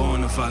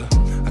האחרון. אבל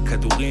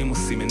הכדורים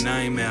עושים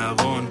עיניים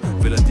מהארון,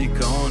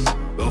 ולדיכאון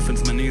באופן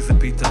זמני זה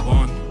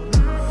פתרון.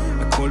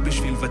 הכל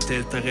בשביל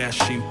לבטל את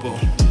הרעשים פה,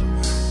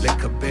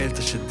 לקבל את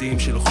השדים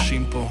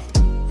שלוחשים פה.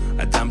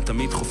 אדם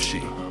תמיד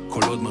חופשי,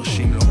 כל עוד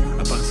מרשים לו,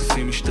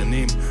 הפרצופים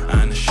משתנים,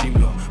 האנשים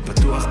לא.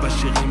 פתוח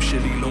בשירים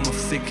שלי, לא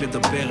מפסיק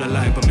לדבר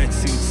עליי,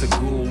 במציאות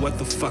סגור,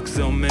 what the fuck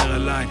זה אומר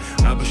עליי.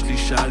 אבא שלי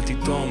שאלתי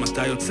תום,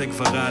 מתי יוצא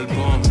כבר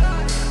האלבום?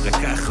 רק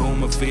ככה הוא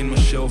מבין מה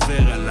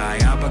שעובר עליי.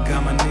 אבא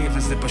גם אני,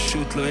 וזה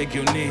פשוט לא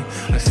הגיוני.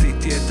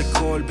 עשיתי את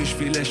הכל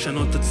בשביל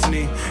לשנות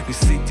עצמי,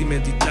 ניסיתי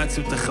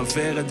מדיטציות,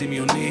 החבר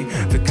הדמיוני,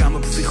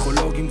 וכמה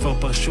פסיכולוגים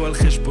כבר פרשו על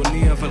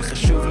חשבוני. אבל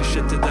חשוב לי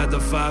שתדע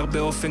דבר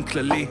באופן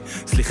כללי,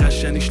 סליחה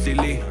שאני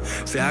שלילי,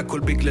 זה הכל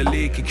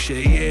בגללי, כי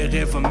כשיהיה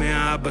רבע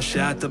מהאבא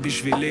שאתה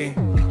בשבילי,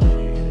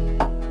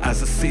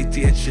 אז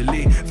עשיתי את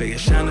שלי.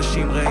 ויש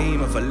אנשים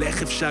רעים, אבל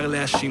איך אפשר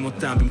להאשים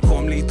אותם?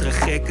 במקום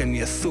להתרחק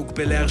אני עסוק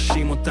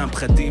בלהרשים אותם.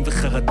 פחדים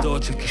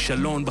וחרדות של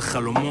כישלון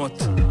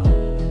בחלומות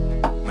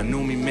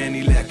מנעו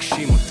ממני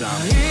להגשים אותם.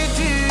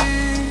 הייתי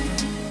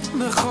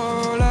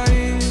בכל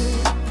העיר,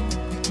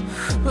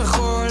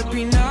 בכל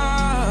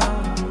פינה,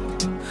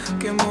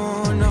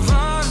 כמו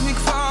נווד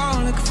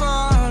מכפר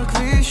לכפר על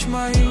כביש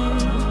מהיר.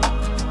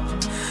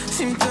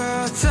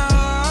 סמטה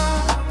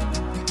צרה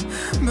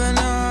בין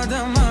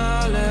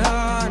האדמה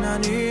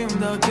לעננים,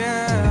 דרכי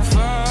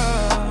עפר.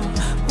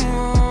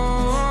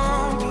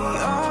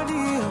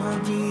 אבל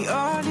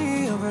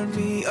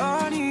מי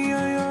אני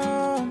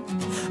היום?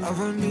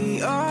 אבל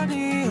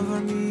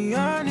מי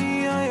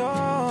אני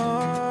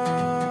היום?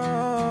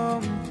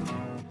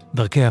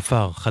 דרכי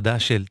עפר,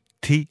 חדש של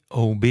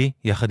T.O.B.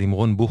 יחד עם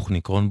רון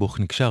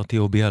בוכניק שר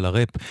T.O.B. על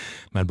הראפ,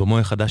 מאלבומו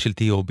החדש של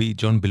T.O.B.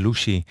 ג'ון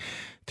בלושי.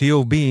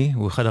 T.O.B.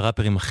 הוא אחד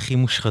הראפרים הכי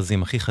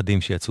מושחזים, הכי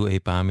חדים שיצאו אי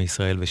פעם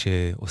מישראל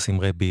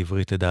ושעושים ראפ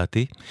בעברית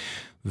לדעתי.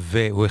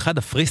 והוא אחד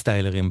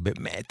הפריסטיילרים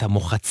באמת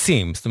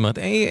המוחצים, זאת אומרת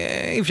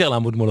אי אפשר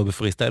לעמוד מולו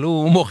בפריסטייל,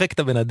 הוא מוחק את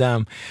הבן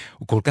אדם,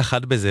 הוא כל כך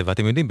חד בזה.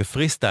 ואתם יודעים,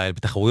 בפריסטייל,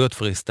 בתחרויות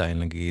פריסטייל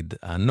נגיד,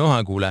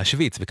 הנוהג הוא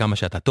להשוויץ, וכמה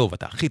שאתה טוב,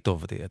 אתה הכי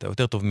טוב, אתה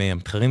יותר טוב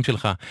מהמתחרים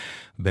שלך.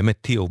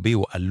 באמת T.O.B.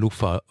 הוא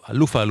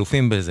אלוף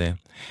האלופים בזה.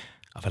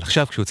 אבל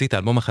עכשיו כשהוא הוציא את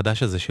האלבום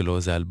החדש הזה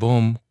שלו, זה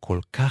אלבום כל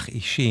כך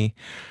אישי,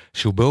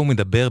 שהוא בו הוא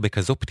מדבר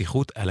בכזו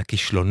פתיחות על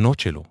הכישלונות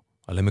שלו,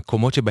 על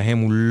המקומות שבהם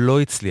הוא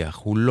לא הצליח,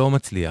 הוא לא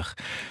מצליח,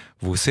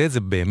 והוא עושה את זה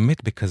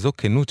באמת בכזו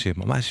כנות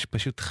שממש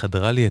פשוט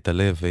חדרה לי את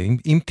הלב.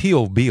 ואם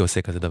T.O.B.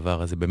 עושה כזה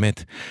דבר, אז זה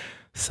באמת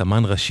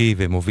סמן ראשי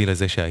ומוביל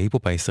לזה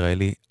שההיפ-הופ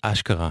הישראלי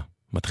אשכרה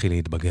מתחיל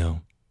להתבגר.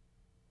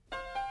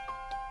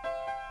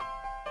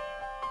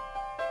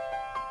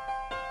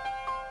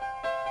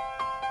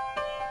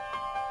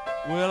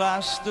 Well, I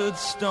stood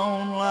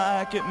stone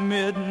like at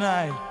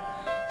midnight,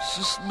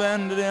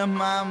 suspended in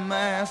my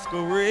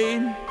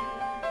masquerade,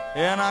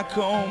 and I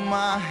combed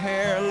my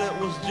hair, it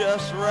was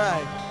just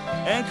right,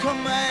 and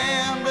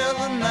commanded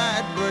the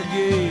night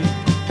brigade.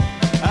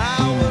 I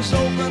was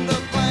open to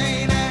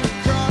plain and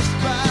crossed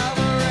by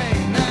the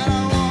rain, and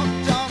I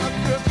walked on a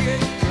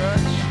crooked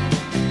crutch.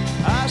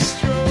 I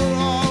strode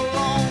all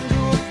alone to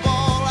a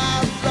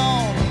fallout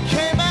zone,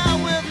 came out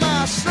with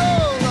my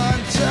soul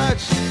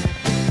untouched.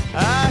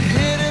 I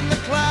hid in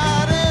the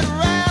cloud and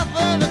wrath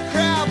of the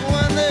crowd.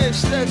 When they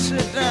said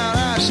sit down,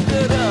 I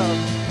stood up.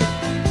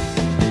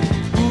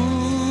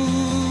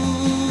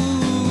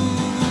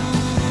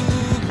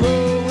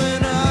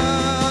 Growing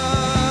up,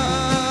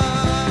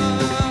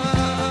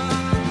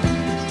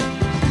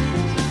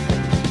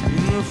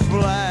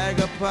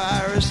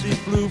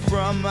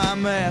 from my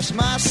mast.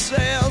 My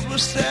sails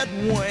were set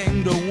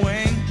wing to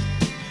wing.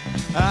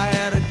 I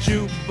had a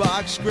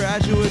jukebox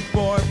graduate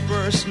for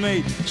first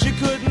mate. She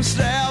couldn't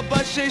sail,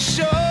 but she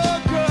sure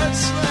could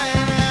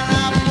sing. And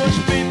I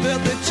pushed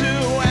B-52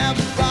 and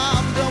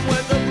bombed them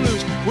with the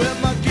blues, with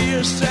my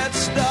gear set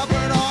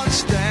stubborn on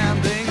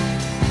standing.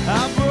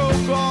 I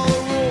broke all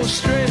the rules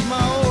straight in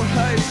my old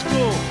high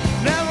school.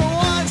 Never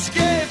once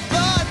gave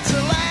thought to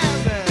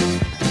landing.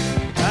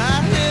 I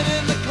hid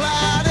in the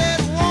clouded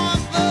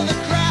warmth of the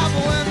crowd,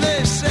 but when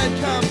they said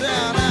come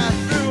down, I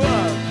threw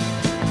up.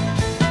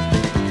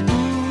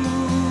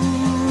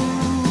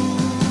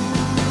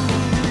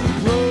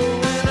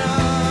 Growing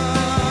up.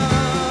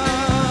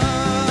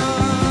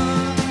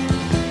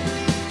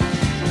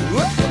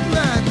 Whoa,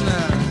 nah,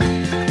 nah.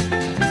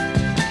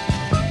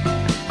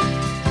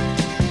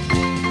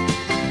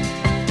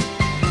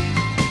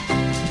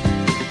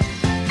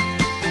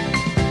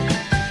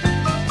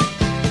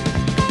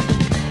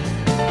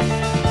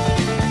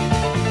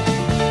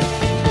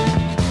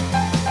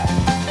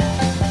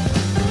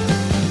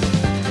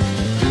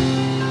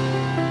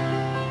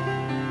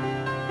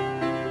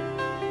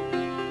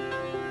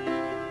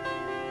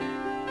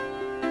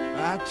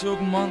 I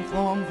took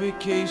month-long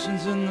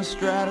vacations in the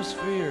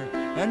stratosphere,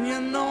 and you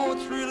know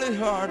it's really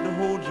hard to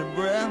hold your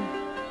breath.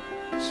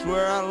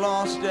 Swear I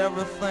lost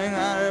everything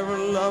I ever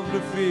loved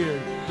or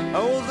feared.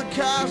 I was a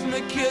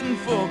cosmic kid in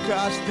full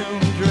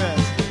costume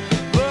dress,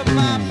 but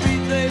my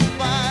feet, they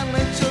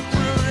finally took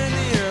root in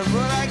the air.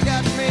 But I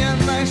got me a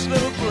nice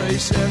little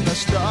place in the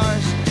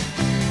stars,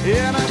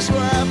 and I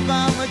swear I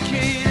found the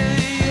key to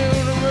the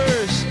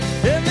universe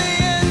in the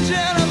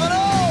engine of an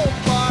old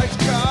parked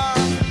car.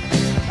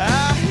 I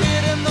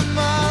hid in the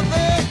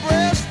mother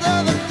breast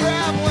of the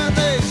crowd when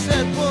they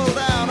said pull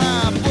down,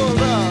 I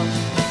pulled up.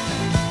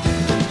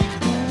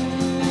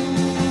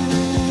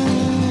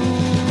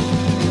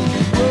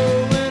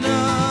 Growing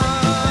up.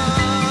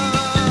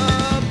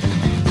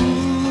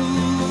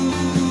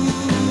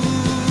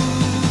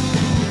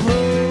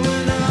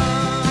 Growing up.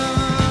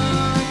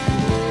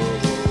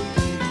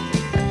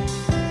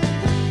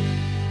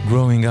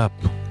 Growing Up,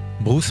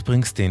 ברוס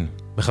ספרינגסטין.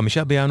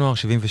 ב5 בינואר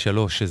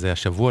 73, שזה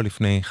השבוע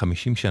לפני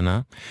 50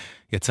 שנה,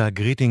 יצא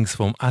Greetings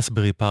from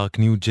Asbury Park,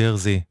 ניו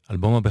ג'רזי,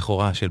 אלבום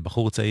הבכורה של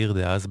בחור צעיר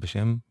דאז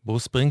בשם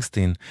ברוס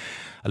ספרינגסטין.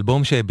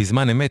 אלבום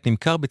שבזמן אמת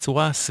נמכר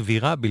בצורה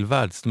סבירה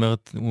בלבד, זאת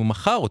אומרת, הוא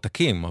מכר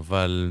עותקים,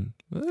 אבל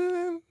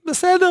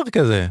בסדר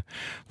כזה.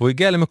 והוא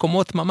הגיע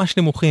למקומות ממש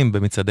נמוכים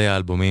במצעדי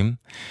האלבומים,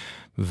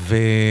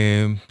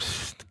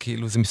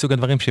 וכאילו זה מסוג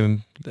הדברים שהם,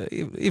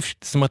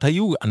 זאת אומרת,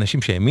 היו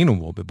אנשים שהאמינו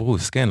בו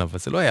בברוס, כן, אבל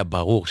זה לא היה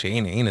ברור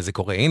שהנה זה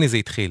קורה, הנה זה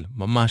התחיל,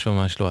 ממש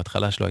ממש לא,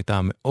 ההתחלה שלו הייתה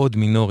מאוד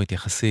מינורית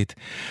יחסית,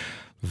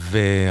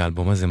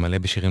 והאלבום הזה מלא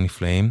בשירים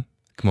נפלאים,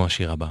 כמו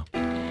השיר הבא.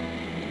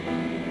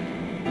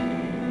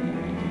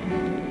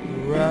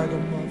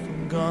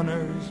 Ragamuffin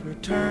gunner's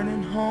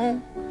returning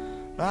home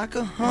like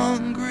a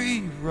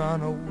hungry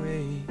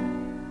runaway.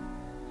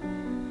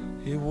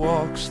 He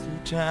walks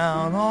through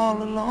town all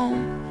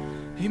alone.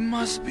 He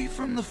must be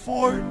from the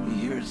fort, he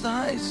hears the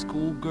high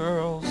school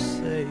girls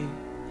say.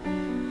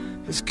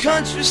 His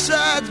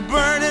countryside's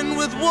burning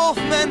with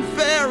wolfmen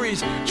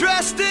fairies,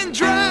 dressed in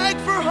drag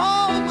for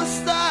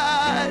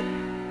homicide.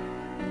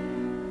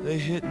 They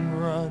hit and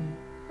run,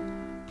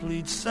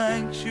 plead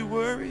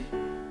sanctuary,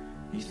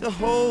 neath the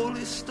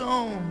holy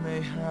stone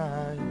they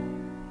hide.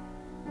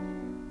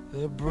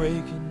 They're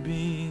breaking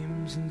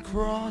beams and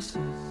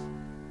crosses,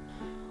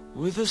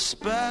 with a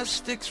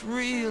spastic's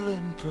real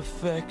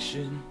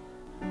imperfection.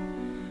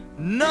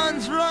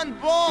 Nuns run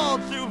bald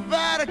through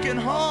Vatican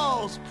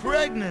halls,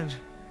 pregnant,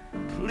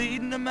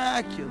 pleading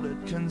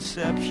immaculate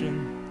conception.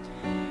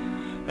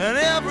 And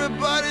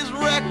everybody's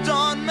wrecked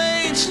on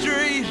Main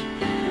Street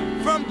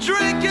from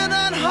drinking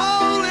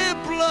unholy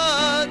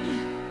blood.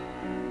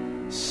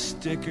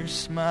 Stickers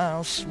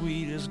smile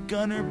sweet as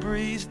Gunner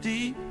breathes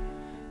deep,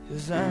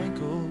 his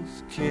ankles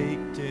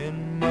caked in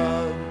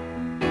mud.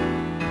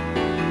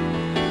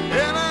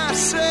 And I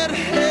said,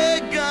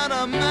 hey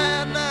Gunner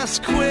man, that's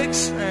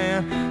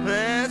quicksand,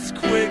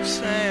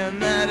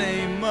 that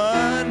ain't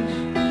mud.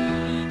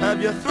 Have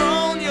you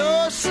thrown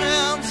your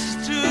senses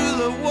to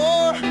the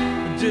war,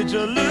 or did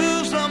you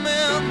lose them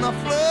in the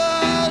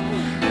flood?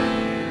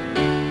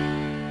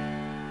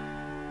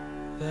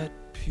 That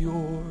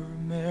pure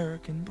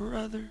American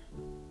brother,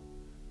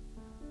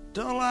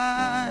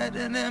 dull-eyed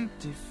and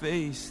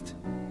empty-faced,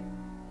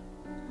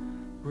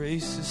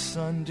 racist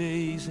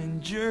Sundays in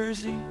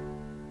Jersey,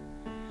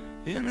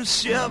 in a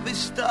Chevy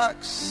stock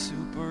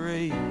Super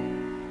 8.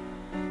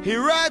 He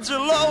rides her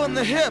low in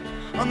the hip,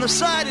 on the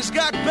side he's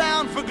got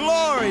Bound for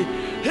Glory,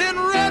 in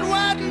red,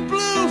 white and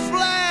blue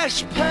flash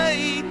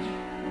paint.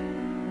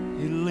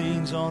 He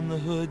leans on the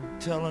hood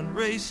telling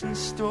racing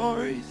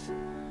stories,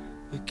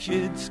 the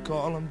kids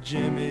call him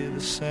Jimmy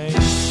the Saint.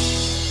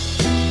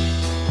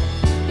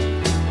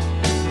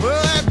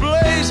 Well, that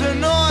blazing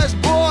noise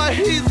boy,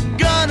 he's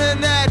gunning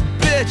that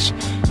bitch,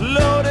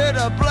 loaded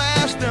a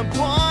blasting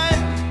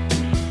point.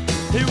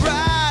 He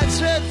rides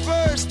head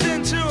first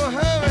into a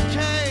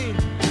hurricane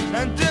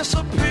and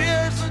disappears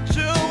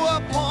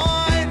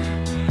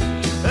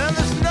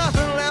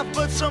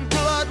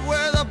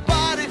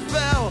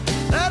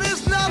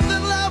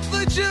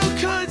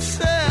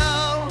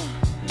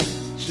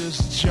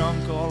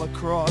junk all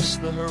across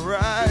the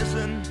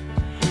horizon,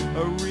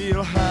 a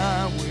real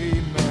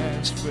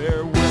highwayman's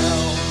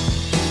farewell.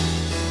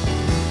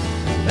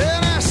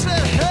 And I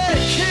said, hey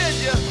kid,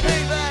 you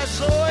think that's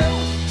oil?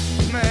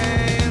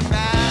 Man,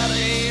 that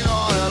ain't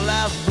oil,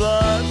 that's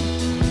blood.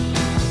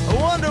 I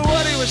wonder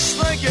what he was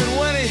thinking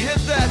when he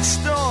hit that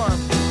storm.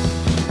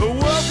 Or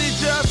was he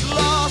just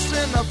lost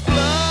in the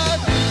flood?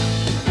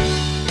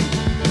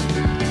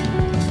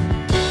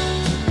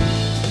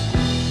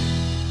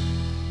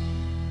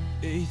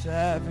 8th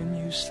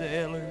Avenue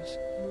sailors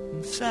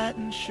in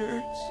satin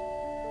shirts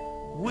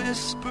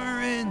whisper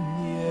in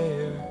the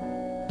air.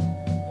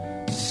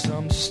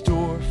 Some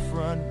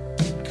storefront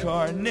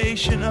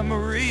incarnation of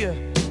Maria,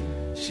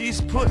 she's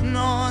putting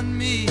on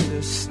me to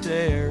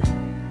stare.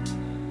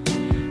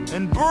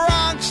 And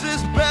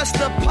Bronx's best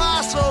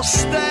apostle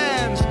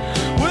stands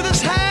with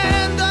his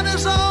hand on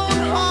his own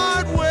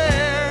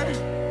hardware.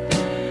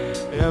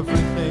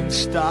 Everything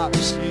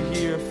stops, you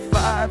hear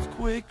 5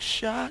 quick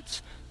shots,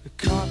 the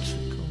cops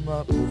come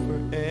up for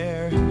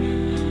air.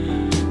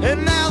 And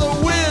now the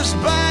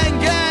whiz-bang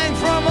gang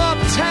from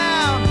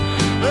uptown,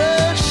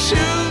 they're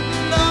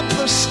shooting up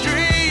the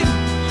street.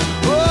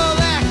 Oh,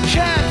 that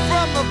cat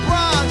from the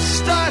Bronx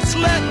starts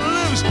letting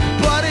loose,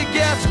 but he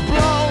gets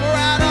blown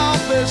right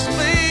off his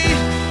feet.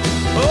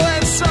 Oh,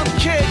 and some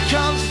kid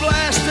comes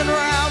blasting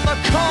around the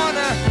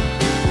corner,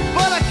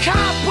 but a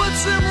cop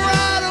puts him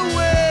right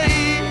away.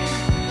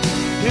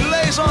 He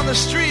lays on the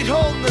street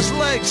holding his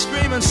leg,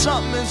 screaming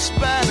something in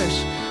Spanish,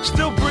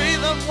 still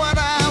breathing when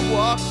I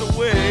walked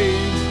away.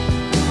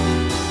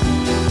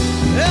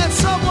 And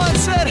someone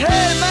said,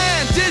 hey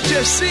man, did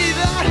you see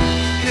that?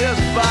 His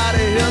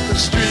body hit the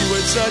street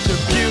with such a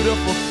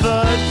beautiful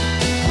thud.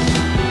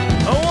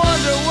 I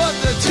wonder what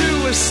the two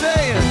were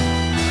saying.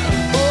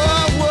 Or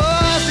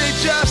was he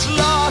just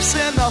lost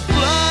in the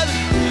flood?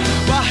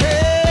 But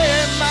hey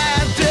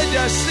man, did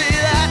you see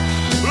that?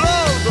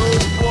 Blow,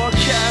 those poor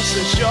cats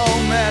are sure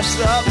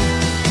messed up.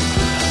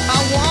 I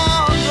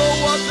wonder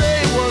what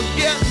they were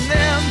getting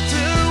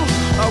into.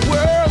 Or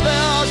were they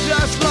all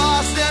just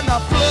lost in the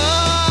flood?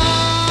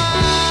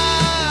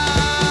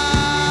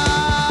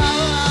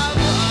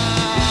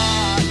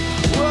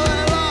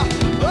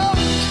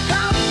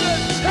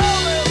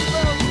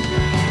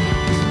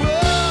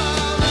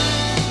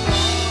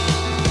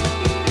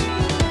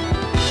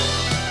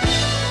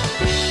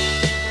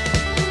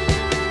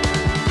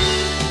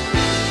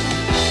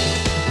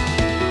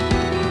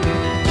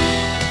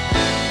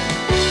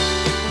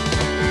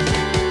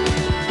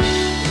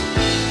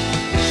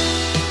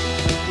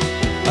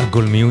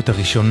 הגולמיות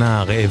הראשונה,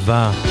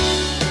 הרעבה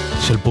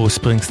של ברוס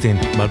ספרינגסטין,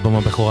 באלבום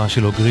הבכורה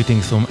שלו,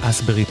 Greetings from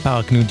Asbury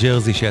Park, ניו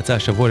ג'רזי, שיצא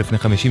השבוע לפני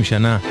 50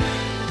 שנה,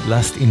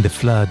 Last in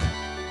the Flood,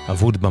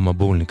 אבוד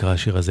במבול, נקרא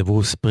השיר הזה.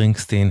 ברוס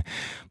ספרינגסטין,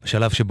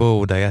 בשלב שבו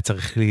הוא עוד היה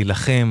צריך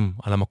להילחם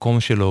על המקום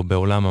שלו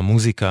בעולם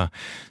המוזיקה,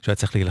 שהיה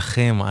צריך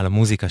להילחם על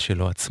המוזיקה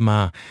שלו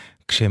עצמה,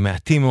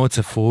 כשמעטים מאוד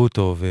ספרו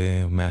אותו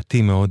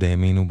ומעטים מאוד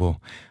האמינו בו.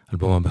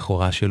 אלבום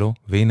הבכורה שלו,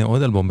 והנה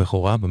עוד אלבום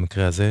בכורה,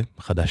 במקרה הזה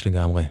חדש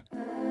לגמרי.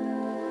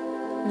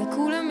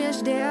 לכולם יש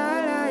דעה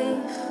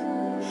עלייך,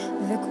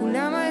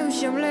 וכולם היו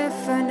שם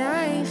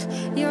לפנייך,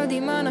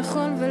 יודעים מה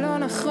נכון ולא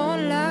נכון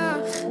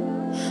לך,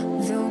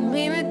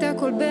 ואומרים את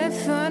הכל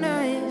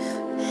בפנייך,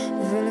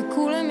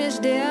 ולכולם יש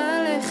דעה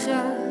עליך,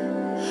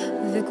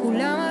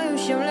 וכולם היו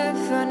שם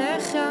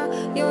לפניך,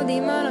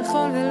 יודעים מה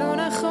נכון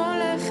ולא נכון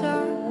לך,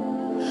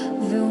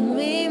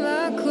 ואומרים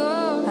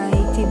הכל.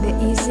 הייתי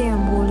באיזי,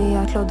 אמרו לי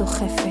את לא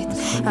דוחפת,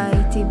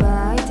 הייתי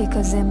בהייטק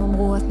אז הם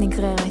אמרו את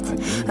נגררת,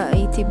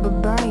 הייתי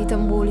בבית,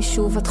 אמרו לי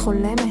שוב את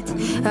חולמת,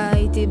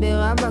 הייתי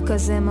ברבק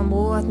אז הם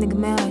אמרו את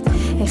נגמרת,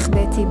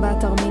 החבאתי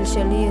בתרמיל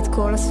שלי את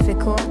כל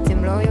הספקות,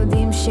 הם לא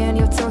יודעים שהן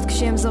יוצאות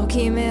כשהם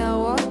זורקים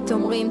הערות,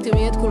 אומרים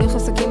תראי את כולי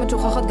חסקים, את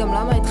שוכחת גם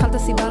למה התחלת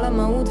סיבה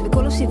למהות,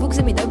 וכל השיווק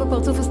זה מדי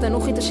בפרצוף, אז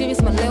תנוחי תשירי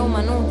זמן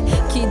לאומנות,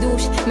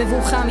 קידוש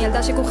מבוחם,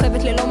 ילדה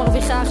שכוכבת ללא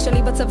מרוויחה, אח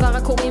שלי בצבא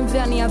רק קוראים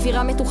ואני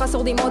אווירה מתוחה,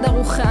 שורדים עוד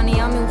ארוחה, אני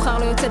מאוחר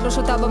לא יוצאת, לא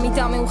שותה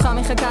במיטה מאוחר,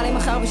 מחכה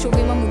למחר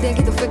ושובים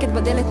המודקת, דופקת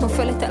בדלת,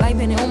 נופלת עליי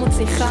בנאום עוד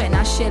שיחה,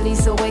 שכנה שלי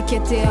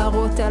זורקת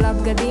הערות על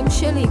הבגדים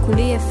שלי,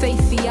 כולי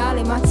יפהפייה,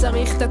 למה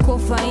צריך את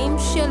הכובעים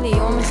שלי,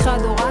 יום אחד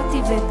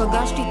הורדתי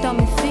ופגשתי את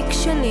המפיק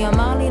שלי,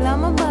 אמר לי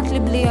למה באת לי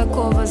בלי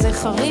הכובע, זה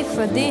חריף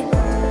עדי,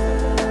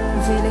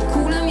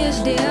 ולכולם יש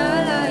דעה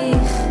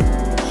עלייך,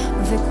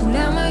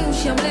 וכולם היו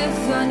שם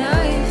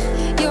לפנייך,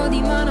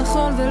 יודעים מה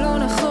נכון ולא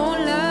נכון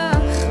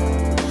לך,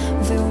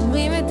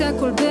 ואומרים את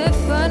הכל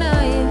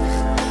בפנייך,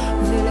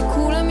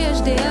 ולכולם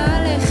יש דעה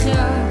עליך,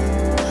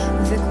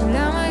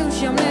 וכולם היו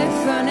שם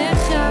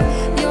לפניך,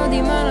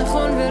 יודעים מה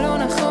נכון ולא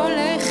נכון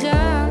לך,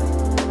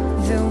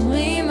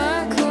 ואומרים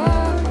הכל.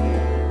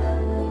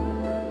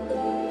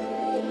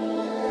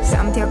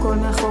 איתי הכל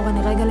מאחור, אני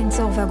רגע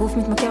לנצור והגוף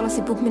מתמכר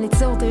לסיפוק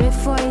מליצור. תראי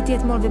איפה הייתי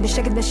אתמול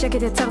ובשקט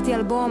בשקט יצרתי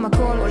אלבום,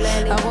 הכל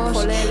עולה לי, הראש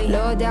לא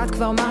יודעת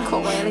כבר מה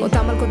קורה לי.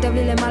 אותם על כותב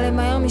לי למה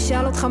למהר, מי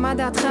שאל אותך מה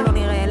דעתך? לא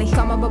נראה לי.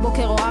 כמה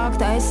בבוקר רואה רק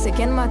את העסק,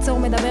 אין מעצור,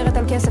 מדברת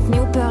על כסף,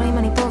 נהיו פערים,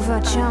 אני פה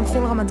ואת שם,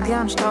 חול רמת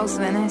גן, שטראוס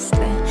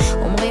ונסטלה.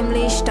 אומרים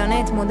לי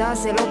השתנית, מודע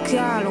זה לא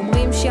קל,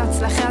 אומרים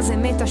שהצלחה זה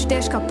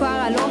מטשטש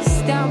כפרה, לא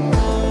סתם.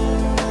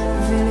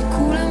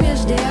 ולכולם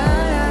יש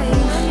דעה עלייך,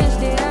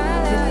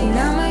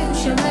 וכולם היו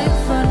שם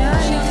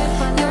לפנייך,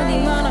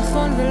 יודעים מה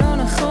נכון ולא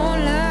נכון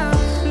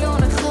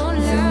לך,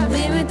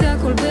 ואומרים את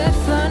הכל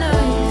בפנייך,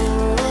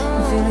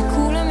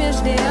 ולכולם יש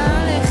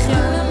דעה עליך,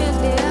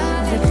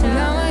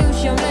 וכולם היו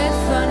שם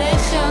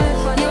לפניך,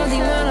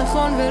 יודעים מה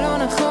נכון ולא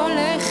נכון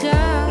לך.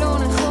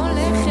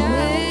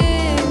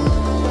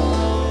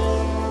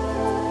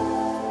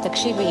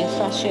 תקשיבי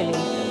יפה שלי,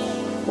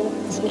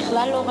 זה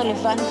בכלל לא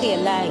רלוונטי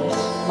אלייך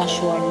מה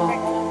שהוא אמר.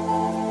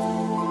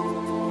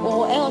 הוא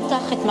רואה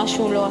אותך את מה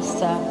שהוא לא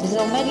עשה, וזה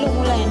עומד לו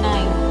מול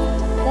העיניים.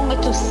 הוא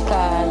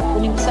מתוסכל,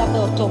 הוא נמצא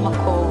באותו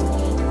מקום,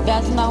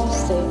 ואז מה הוא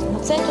עושה?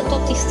 מוצא את אותו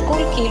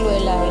תסכול כאילו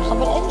אלייך,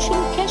 אבל אין שום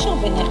קשר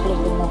בינך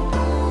לבינו.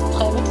 את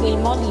חייבת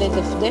ללמוד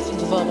לדפדף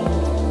דברים.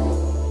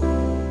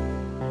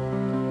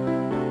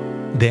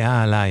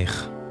 דעה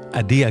עלייך.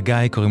 עדי הגיא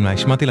קוראים לה,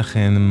 השמעתי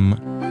לכם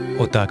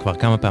אותה כבר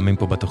כמה פעמים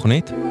פה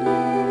בתוכנית,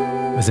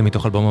 וזה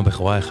מתוך אלבום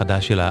הבכורה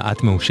החדש שלה,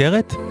 את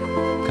מאושרת?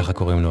 ככה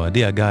קוראים לו,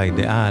 עדי הגיא,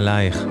 דעה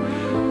עלייך.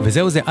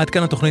 וזהו זה, עד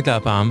כאן התוכנית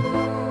להפעם.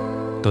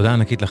 תודה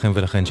ענקית לכם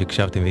ולכן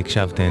שהקשבתם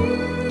והקשבתן.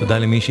 תודה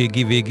למי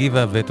שהגיב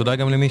והגיבה, ותודה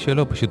גם למי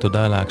שלא, פשוט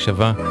תודה על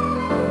ההקשבה.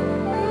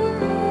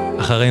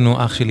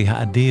 אחרינו אח שלי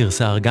האדיר,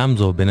 סער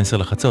גמזו, בין 10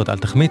 לחצות, אל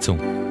תחמיצו.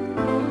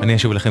 אני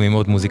אשוב לכם עם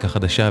עוד מוזיקה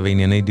חדשה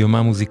וענייני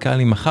דיומה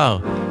מוזיקלי מחר.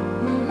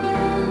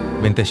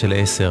 בין 9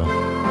 ל-10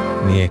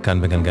 נהיה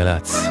כאן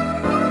בגלגלץ.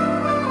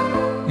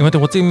 אם אתם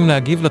רוצים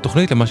להגיב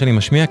לתוכנית, למה שאני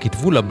משמיע,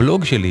 כתבו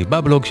לבלוג שלי.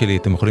 בבלוג שלי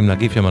אתם יכולים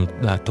להגיב שם על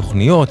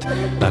התוכניות,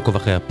 לעקוב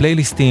אחרי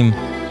הפלייליסטים.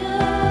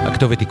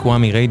 הכתובת היא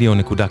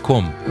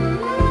קוואמי-רדיו.com,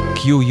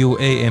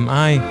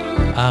 QUAMI-RADIO,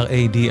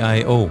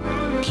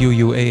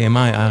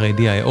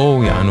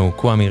 QUAMI-RADIO, יענו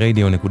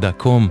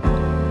קוואמי-רדיו.com.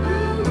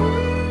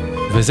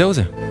 וזהו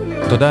זה.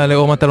 תודה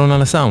לאור מטלון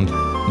על הסאונד.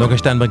 נוגה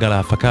שטיינברג על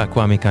ההפקה,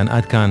 קוואמי כאן,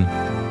 עד כאן.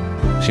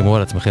 שמרו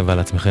על עצמכם ועל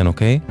עצמכם,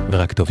 אוקיי?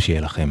 ורק טוב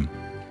שיהיה לכם.